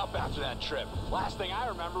you holding up after that trip? Last thing I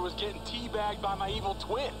remember was getting teabagged by my evil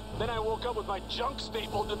twin. Then I woke up with my junk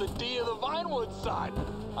stapled to the D of the Vinewood side.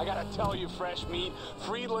 I gotta tell you, fresh meat,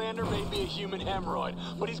 Friedlander may be a human hemorrhoid,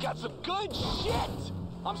 but he's got some good shit!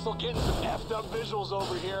 I'm still getting some effed up visuals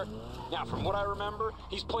over here. Now, from what I remember,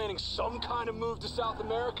 he's planning some kind of move to South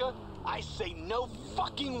America. I say no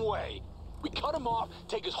fucking way. We cut him off,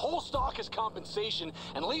 take his whole stock as compensation,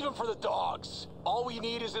 and leave him for the dogs. All we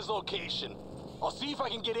need is his location. I'll see if I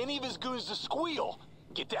can get any of his goons to squeal.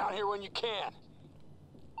 Get down here when you can.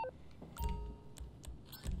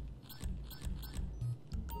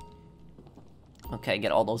 Okay,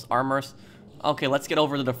 get all those armors. Okay, let's get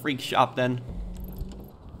over to the freak shop then.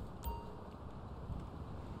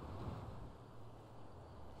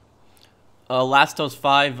 Lastos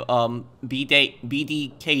 5,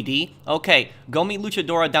 BDKD. Okay, go meet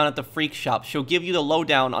Luchadora down at the freak shop. She'll give you the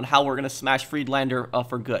lowdown on how we're gonna smash Friedlander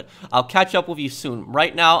for good. I'll catch up with you soon.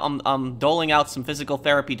 Right now, I'm doling out some physical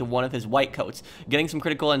therapy to one of his white coats, getting some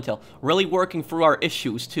critical intel. Really working through our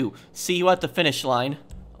issues, too. See you at the finish line.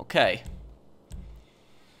 Okay.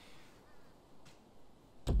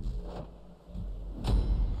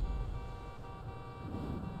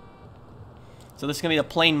 So this is gonna be the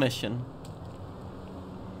plane mission.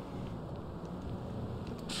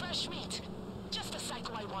 Fresh meat. Just the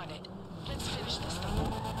cycle I wanted. Let's finish this thing.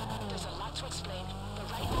 There's a lot to explain,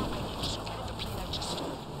 but right now I need you to get in the plane I just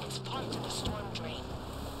stole. It's parked in the storm drain.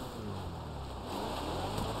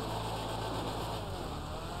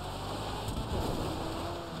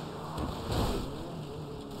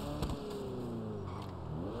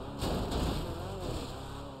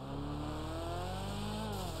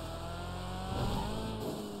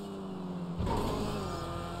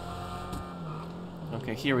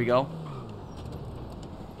 Okay, here we go.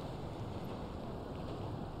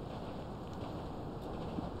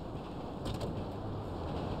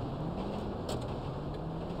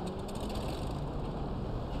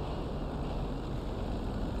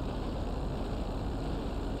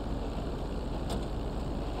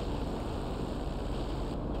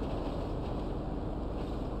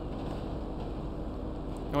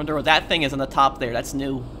 I wonder what that thing is on the top there. That's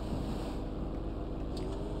new.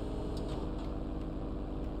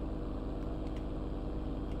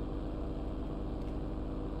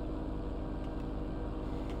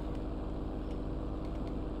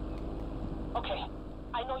 Okay,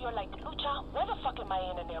 I know you're like, Lucha, where the fuck am I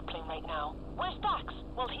in an airplane right now? Where's Dax?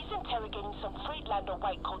 Well, he's interrogating some Friedlander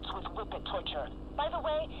white coats with whippet torture. By the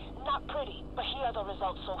way, not pretty, but here are the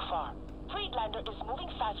results so far. Friedlander is moving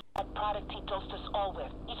fast with that product he dosed us all with.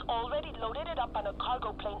 He's already loaded it up on a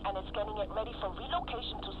cargo plane and is getting it ready for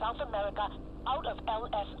relocation to South America out of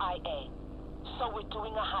LSIA. So we're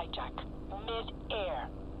doing a hijack, mid-air.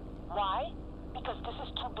 Why? Because this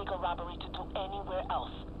is too big a robbery to do anywhere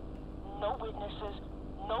else. No witnesses,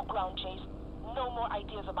 no ground chase, no more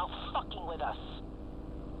ideas about fucking with us.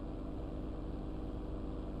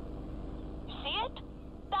 You see it?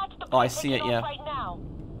 That's the Oh, I see it, yeah. right now.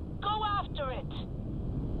 Go after it.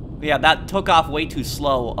 Yeah, that took off way too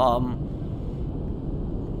slow.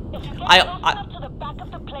 If you get close enough to the back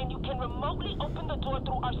of the plane, you can remotely open the door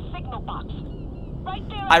through our signal box. Right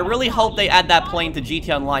there. I really hope they add that plane to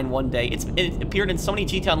GTA Online one day. It appeared in so many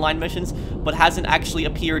GTA Online missions, but hasn't actually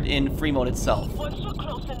appeared in free mode itself. Once you're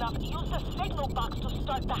close enough, use the signal box to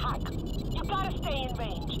start the hack. You gotta stay in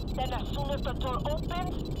range. Then as soon as the door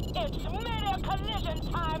opens, it's mid-air collision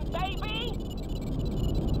time, baby!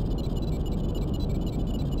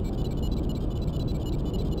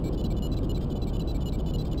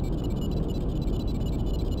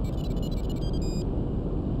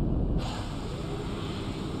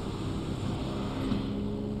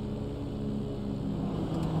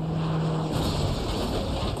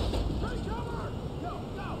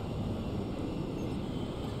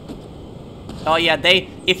 Oh yeah,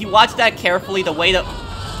 if you watch that carefully, the way the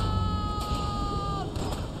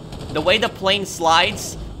plane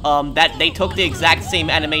slides, that they took the exact same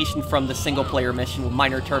animation from the single player mission with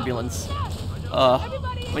minor turbulence. I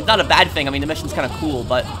mean, it's not a bad thing. I mean, the mission's kind of cool,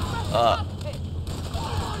 but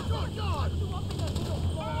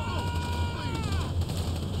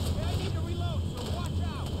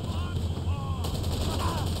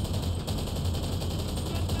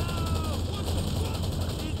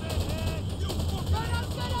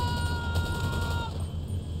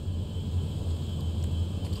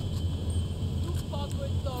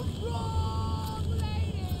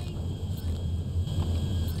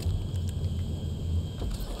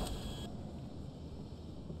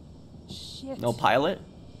no pilot?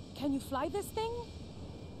 Can you fly this thing?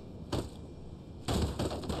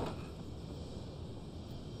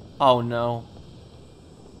 Oh no.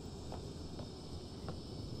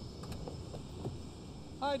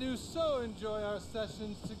 I do so enjoy our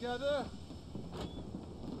sessions together.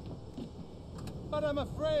 But I'm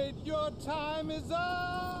afraid your time is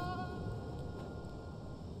up.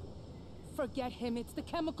 Forget him. It's the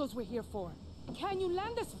chemicals we're here for. Can you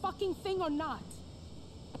land this fucking thing or not?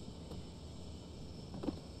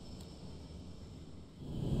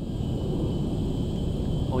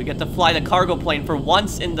 Well, we get to fly the cargo plane for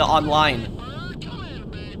once in the online. Come in,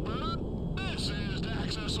 big bird. This is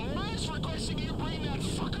Daxosaurus requesting you bring that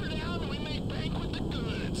fucker down and we make bank with the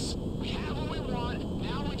goods. We have what we want.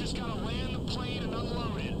 Now we just gotta land the plane and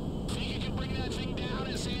unload it. Think you can bring that thing down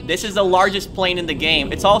and send... This is the largest plane in the game.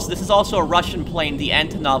 This is also a Russian plane, the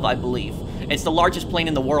Antonov, I believe. It's the largest plane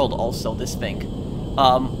in the world also, this thing.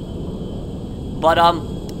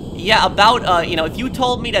 Yeah, about, you know, if you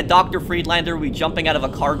told me that Doctor Friedlander would be jumping out of a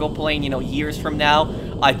cargo plane, you know, years from now,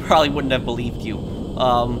 I probably wouldn't have believed you.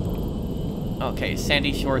 Okay,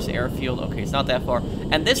 Sandy Shores Airfield. Okay, it's not that far.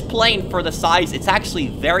 And this plane, for the size, it's actually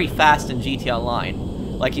very fast in GTA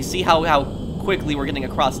Online. Like, you see how quickly we're getting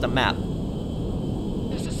across the map.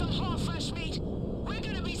 This is some hot fresh meat. We're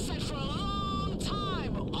gonna be set for a long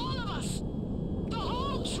time. All of us. The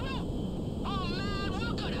whole trip. Oh man,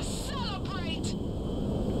 we're gonna celebrate.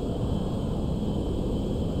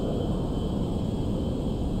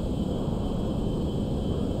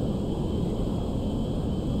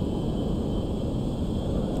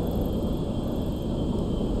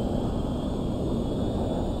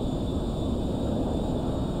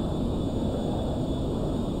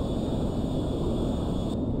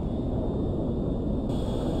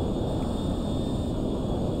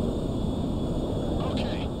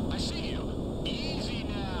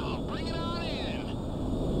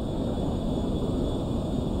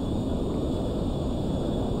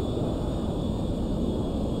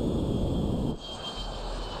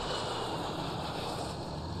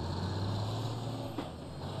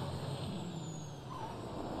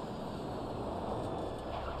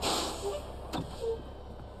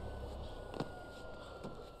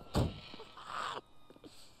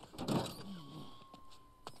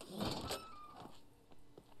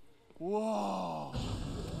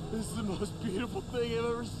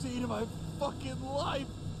 ever seen in my fucking life.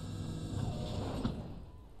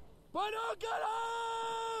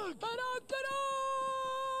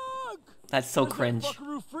 That's so Where's cringe. that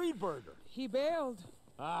fuckaroo Friedlander? He bailed.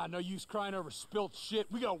 Ah, no use crying over spilt shit.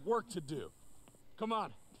 We got work to do. Come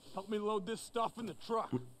on, help me load this stuff in the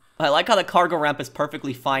truck. I like how the cargo ramp is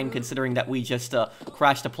perfectly fine considering that we just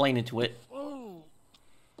crashed a plane into it.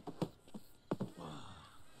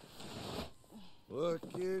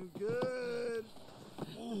 Looking good.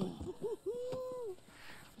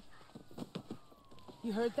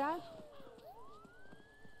 You heard that?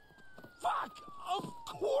 Fuck! Of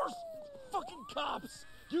course! Fucking cops!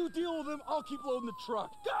 You deal with them, I'll keep loading the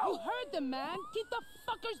truck. Go! You heard them, man. Keep the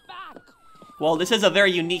fuckers back. Well, this is a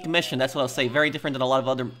very unique mission, that's what I'll say. Very different than a lot of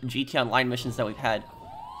other GT Online missions that we've had.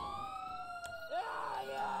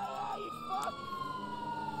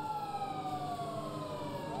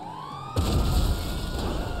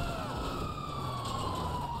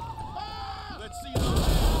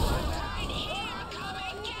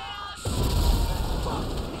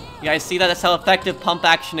 You guys see that? That's how effective pump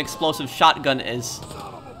action explosive shotgun is.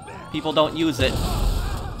 People don't use it.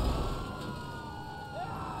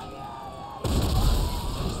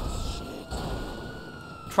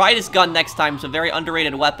 Try this gun next time, it's a very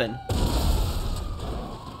underrated weapon.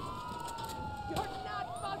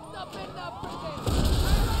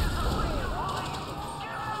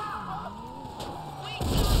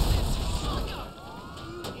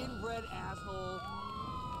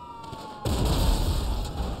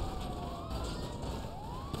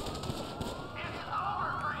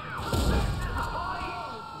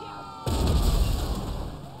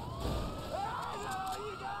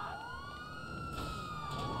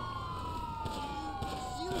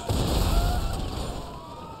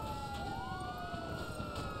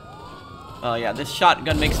 Oh yeah, this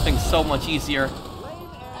shotgun makes things so much easier.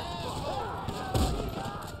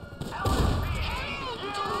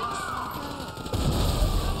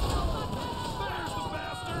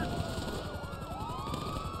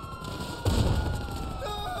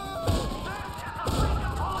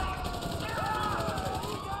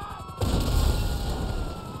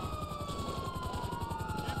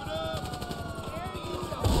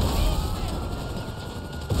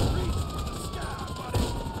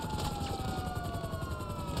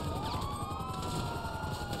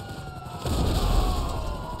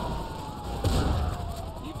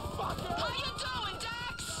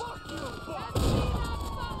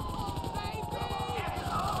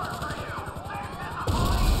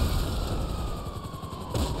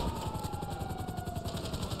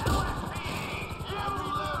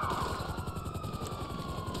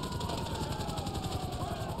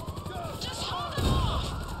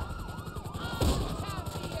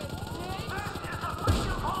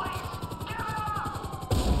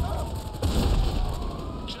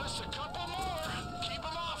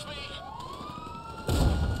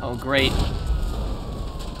 Oh, great.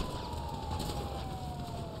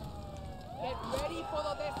 Get ready for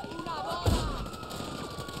the destinadora.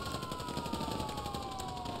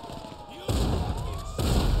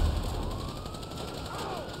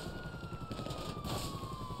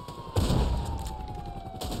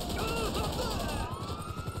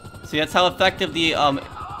 See, that's how effective the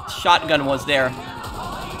shotgun was there.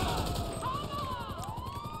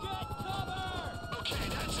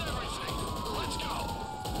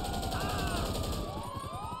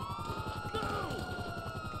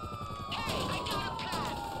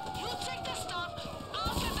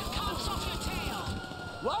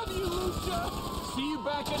 Love you, Lucia! See you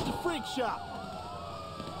back at the freak shop.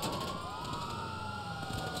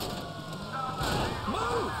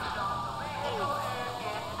 Move!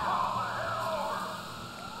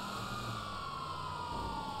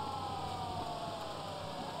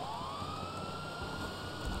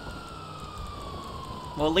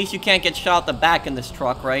 Well, at least you can't get shot out the back in this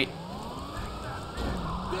truck, right?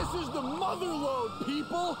 This is the mother load,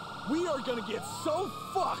 people! We are gonna get so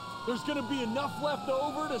fucked! There's gonna be enough left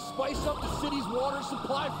over to spice up the city's water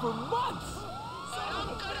supply for months!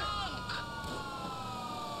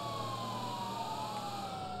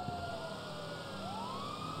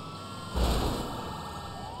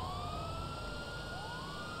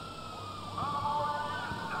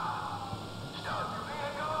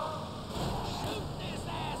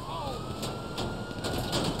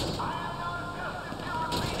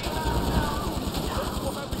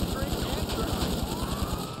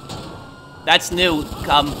 That's new.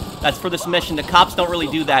 That's for this mission. The cops don't really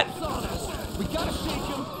do that. We gotta shake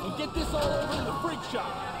him and get this all over to the freak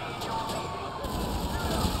shop.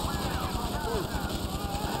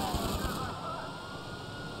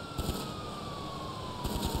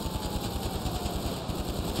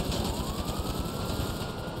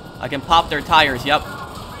 I can pop their tires, yep.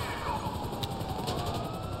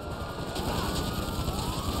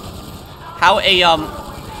 How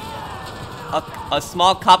a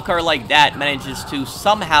small cop car like that manages to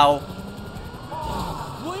somehow...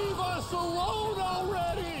 Leave us alone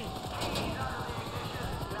already!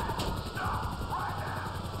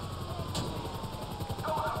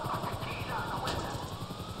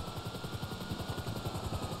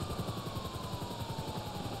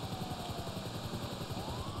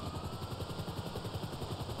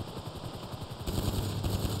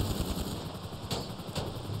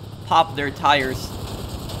 Pop their tires.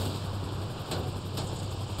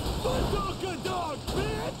 Badooka dog,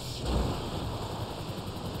 bitch!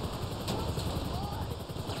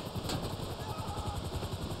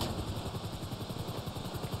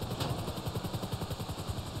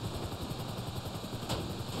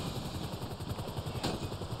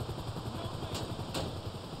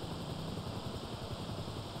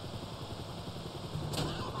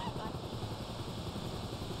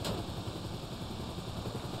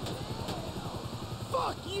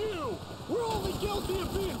 Fuck you! We're only guilty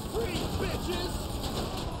of being free, bitches!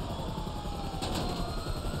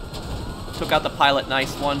 Took out the pilot,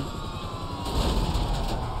 nice one.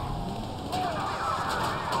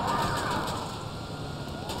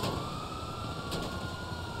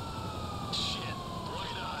 Shit, look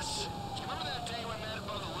at us. Do you remember that day we met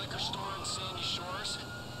above the liquor store in Sandy Shores?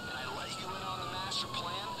 And I let you in on the master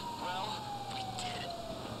plan? Well, we did it.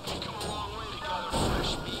 We've come a long way together,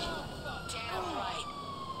 fresh meat. Damn right.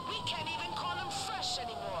 We can't even call them fresh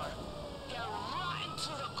anymore. They're rotten to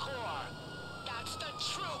the core. That's the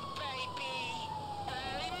truth, baby.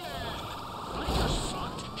 Amen. Liquor's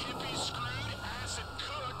fucked, hippies screwed, acid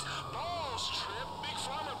cooked, balls tripped, Big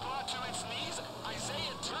Pharma brought to its knees,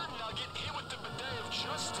 Isaiah Turd Nugget hit with the bidet of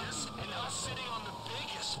justice, and us sitting on the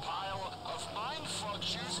biggest pile of mindfuck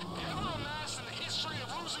juice ever amassed in the history of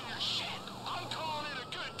losing your shit. I'm calling it a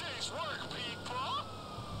good day's work, people.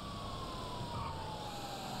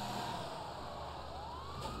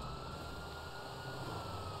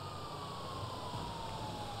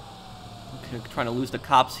 Okay, trying to lose the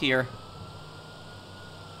cops here.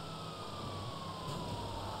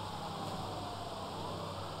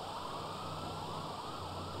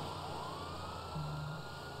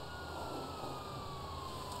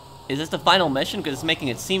 Is this the final mission? Because it's making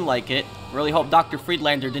it seem like it. Really hope Doctor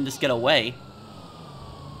Friedlander didn't just get away.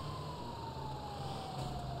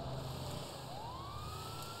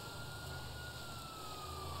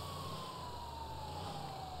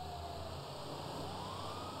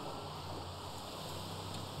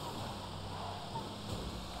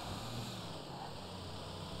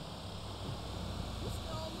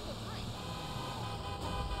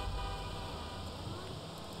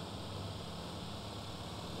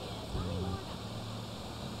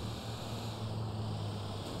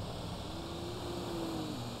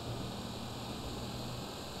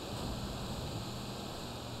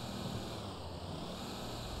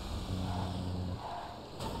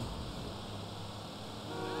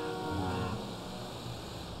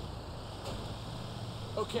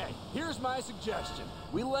 Okay, here's my suggestion.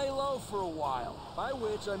 We lay low for a while, by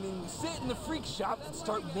which I mean we sit in the freak shop and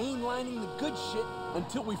start mainlining the good shit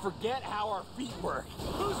until we forget how our feet work.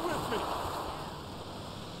 Who's with me?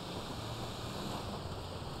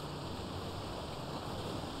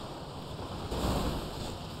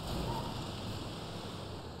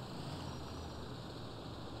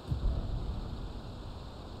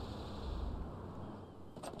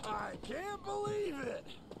 I can't believe it!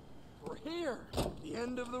 We're here! The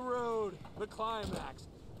end of the road, the climax,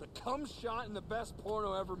 the cum shot and the best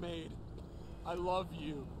porno ever made. I love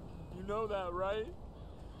you. You know that, right?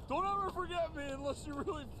 Don't ever forget me unless you're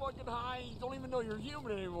really fucking high and you don't even know you're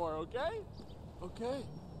human anymore, okay? Okay.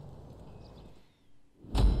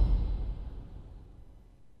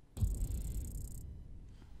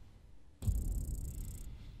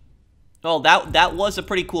 Oh, that was a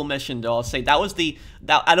pretty cool mission, though. I'll say that was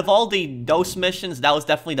out of all the DOS missions, that was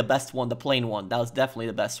definitely the best one, the plane one. That was definitely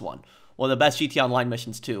the best one. Well, the best GTA Online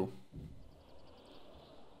missions too.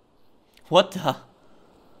 What the?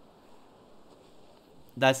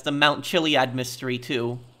 That's the Mount Chiliad mystery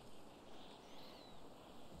too.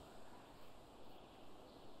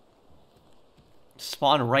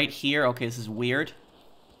 Spawn right here. Okay, this is weird.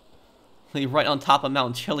 Right on top of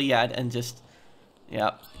Mount Chiliad and just,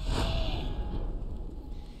 yeah.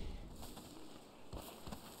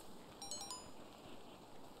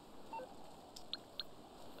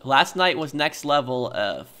 Last night was next level,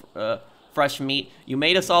 fresh meat. You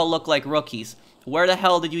made us all look like rookies. Where the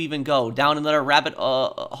hell did you even go? Down another rabbit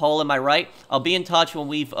hole, am I right? I'll be in touch when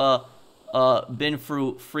we've been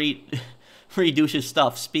through free douches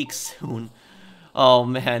stuff. Speak soon. Oh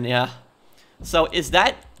man, yeah. So is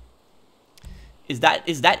that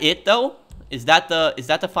it though? Is that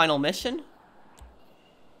the final mission?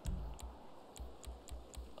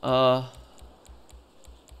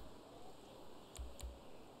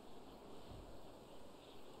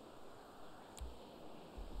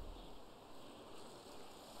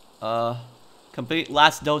 Complete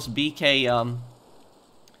last dose BK,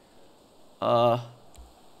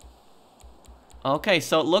 okay,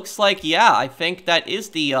 so it looks like, yeah, I think that is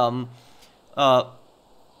the,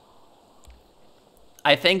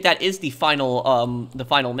 I think that is the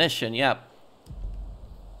final mission, yep.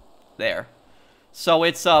 There. So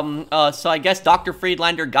it's, so I guess Dr.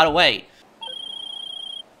 Friedlander got away.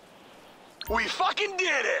 We fucking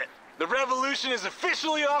did it! The revolution is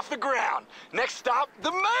officially off the ground. Next stop,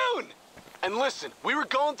 the moon! And listen, we were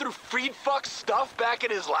going through Friedfuck's stuff back at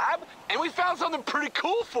his lab, and we found something pretty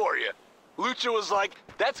cool for you. Lucha was like,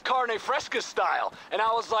 that's carne fresca style. And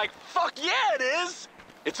I was like, fuck yeah, it is!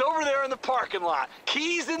 It's over there in the parking lot.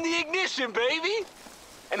 Keys in the ignition, baby!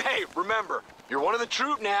 And hey, remember, you're one of the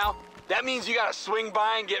troop now. That means you gotta swing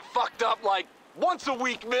by and get fucked up like once a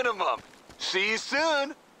week minimum. See you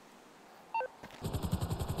soon!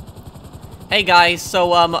 Hey guys,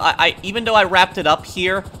 so I even though I wrapped it up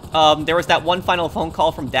here, there was that one final phone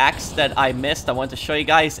call from Dax that I missed. I wanted to show you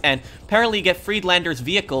guys, and apparently you get Friedlander's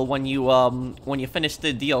vehicle when you finish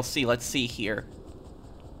the DLC. Let's see here.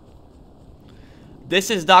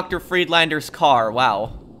 This is Dr. Friedlander's car.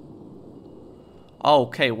 Wow.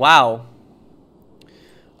 Okay, wow.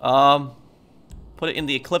 Put it in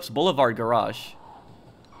the Eclipse Boulevard garage.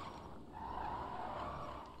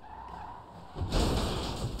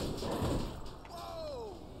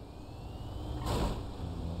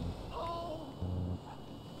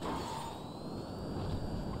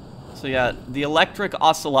 So yeah, the electric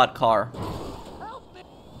Ocelot car.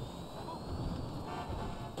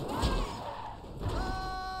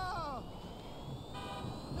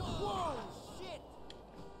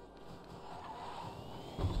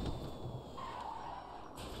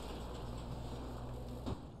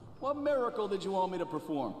 What miracle did you want me to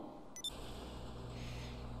perform?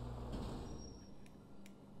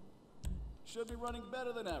 Should be running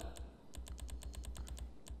better than ever.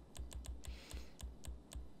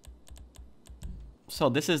 So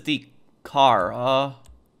this is the car,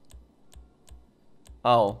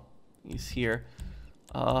 oh, he's here.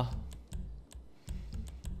 Well,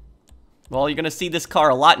 you're gonna see this car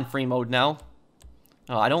a lot in free mode now.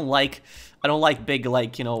 I don't like big,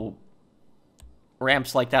 like, you know,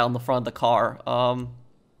 ramps like that on the front of the car. Okay,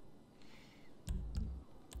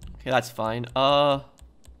 that's fine. That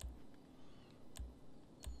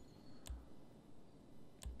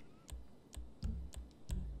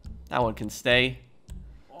one can stay.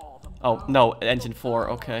 Oh, no, engine 4,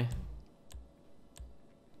 okay.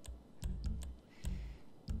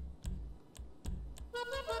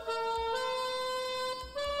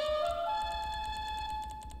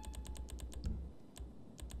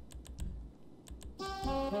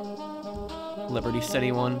 Liberty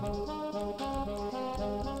City one.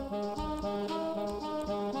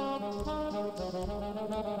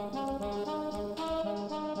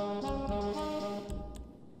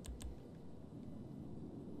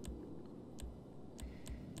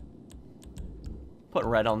 Put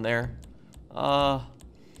red on there. Yeah,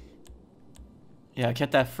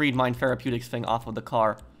 get that Friedmind Therapeutics thing off of the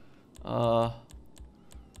car.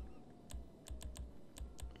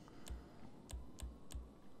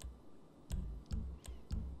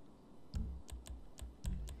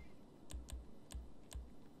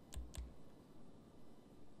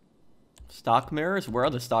 Stock mirrors? Where are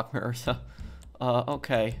the stock mirrors?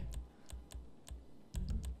 Okay.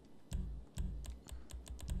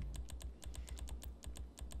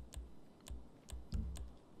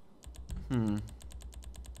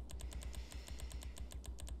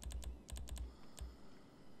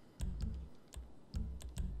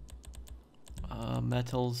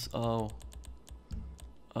 Metals, oh.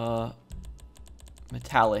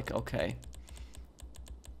 Metallic, okay.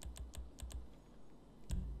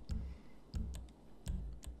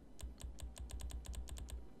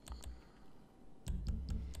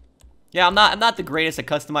 Yeah, I'm not the greatest at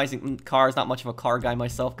customizing cars, not much of a car guy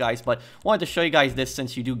myself, guys, but wanted to show you guys this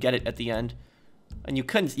since you do get it at the end. And you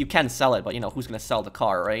can sell it, but you know, who's gonna sell the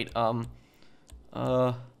car, right?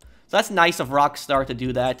 So that's nice of Rockstar to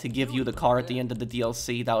do that, to give you the car at the end of the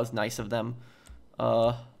DLC. That was nice of them.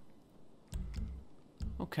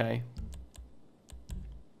 Okay.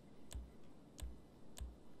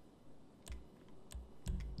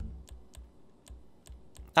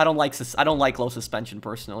 I don't like low suspension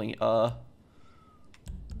personally.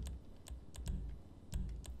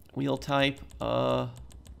 Wheel type,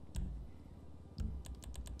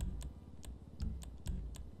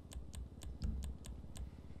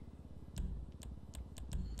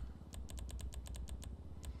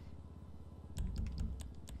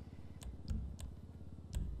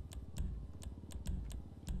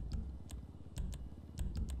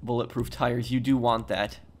 bulletproof tires, you do want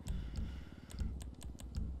that.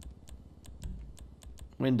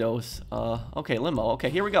 Windows, okay, limo, okay,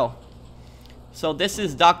 here we go. So this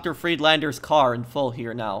is Dr. Friedlander's car in full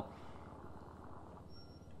here now.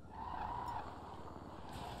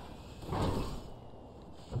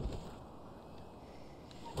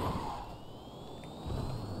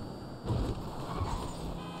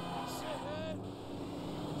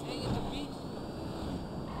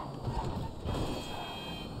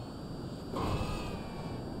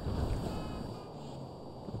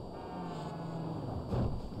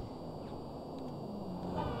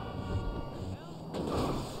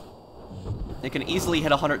 They can easily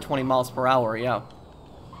hit 120 miles per hour, yeah.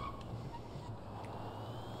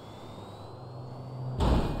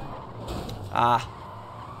 Ah.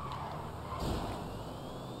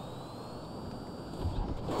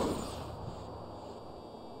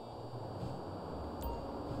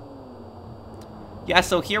 Yeah,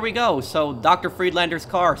 so here we go. So, Dr. Friedlander's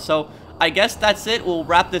car. So, I guess that's it. We'll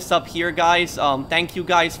wrap this up here, guys. Thank you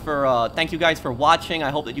guys for watching.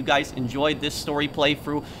 I hope that you guys enjoyed this story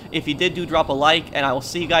playthrough. If you did, do drop a like, and I will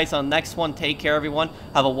see you guys on the next one. Take care, everyone.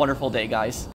 Have a wonderful day, guys.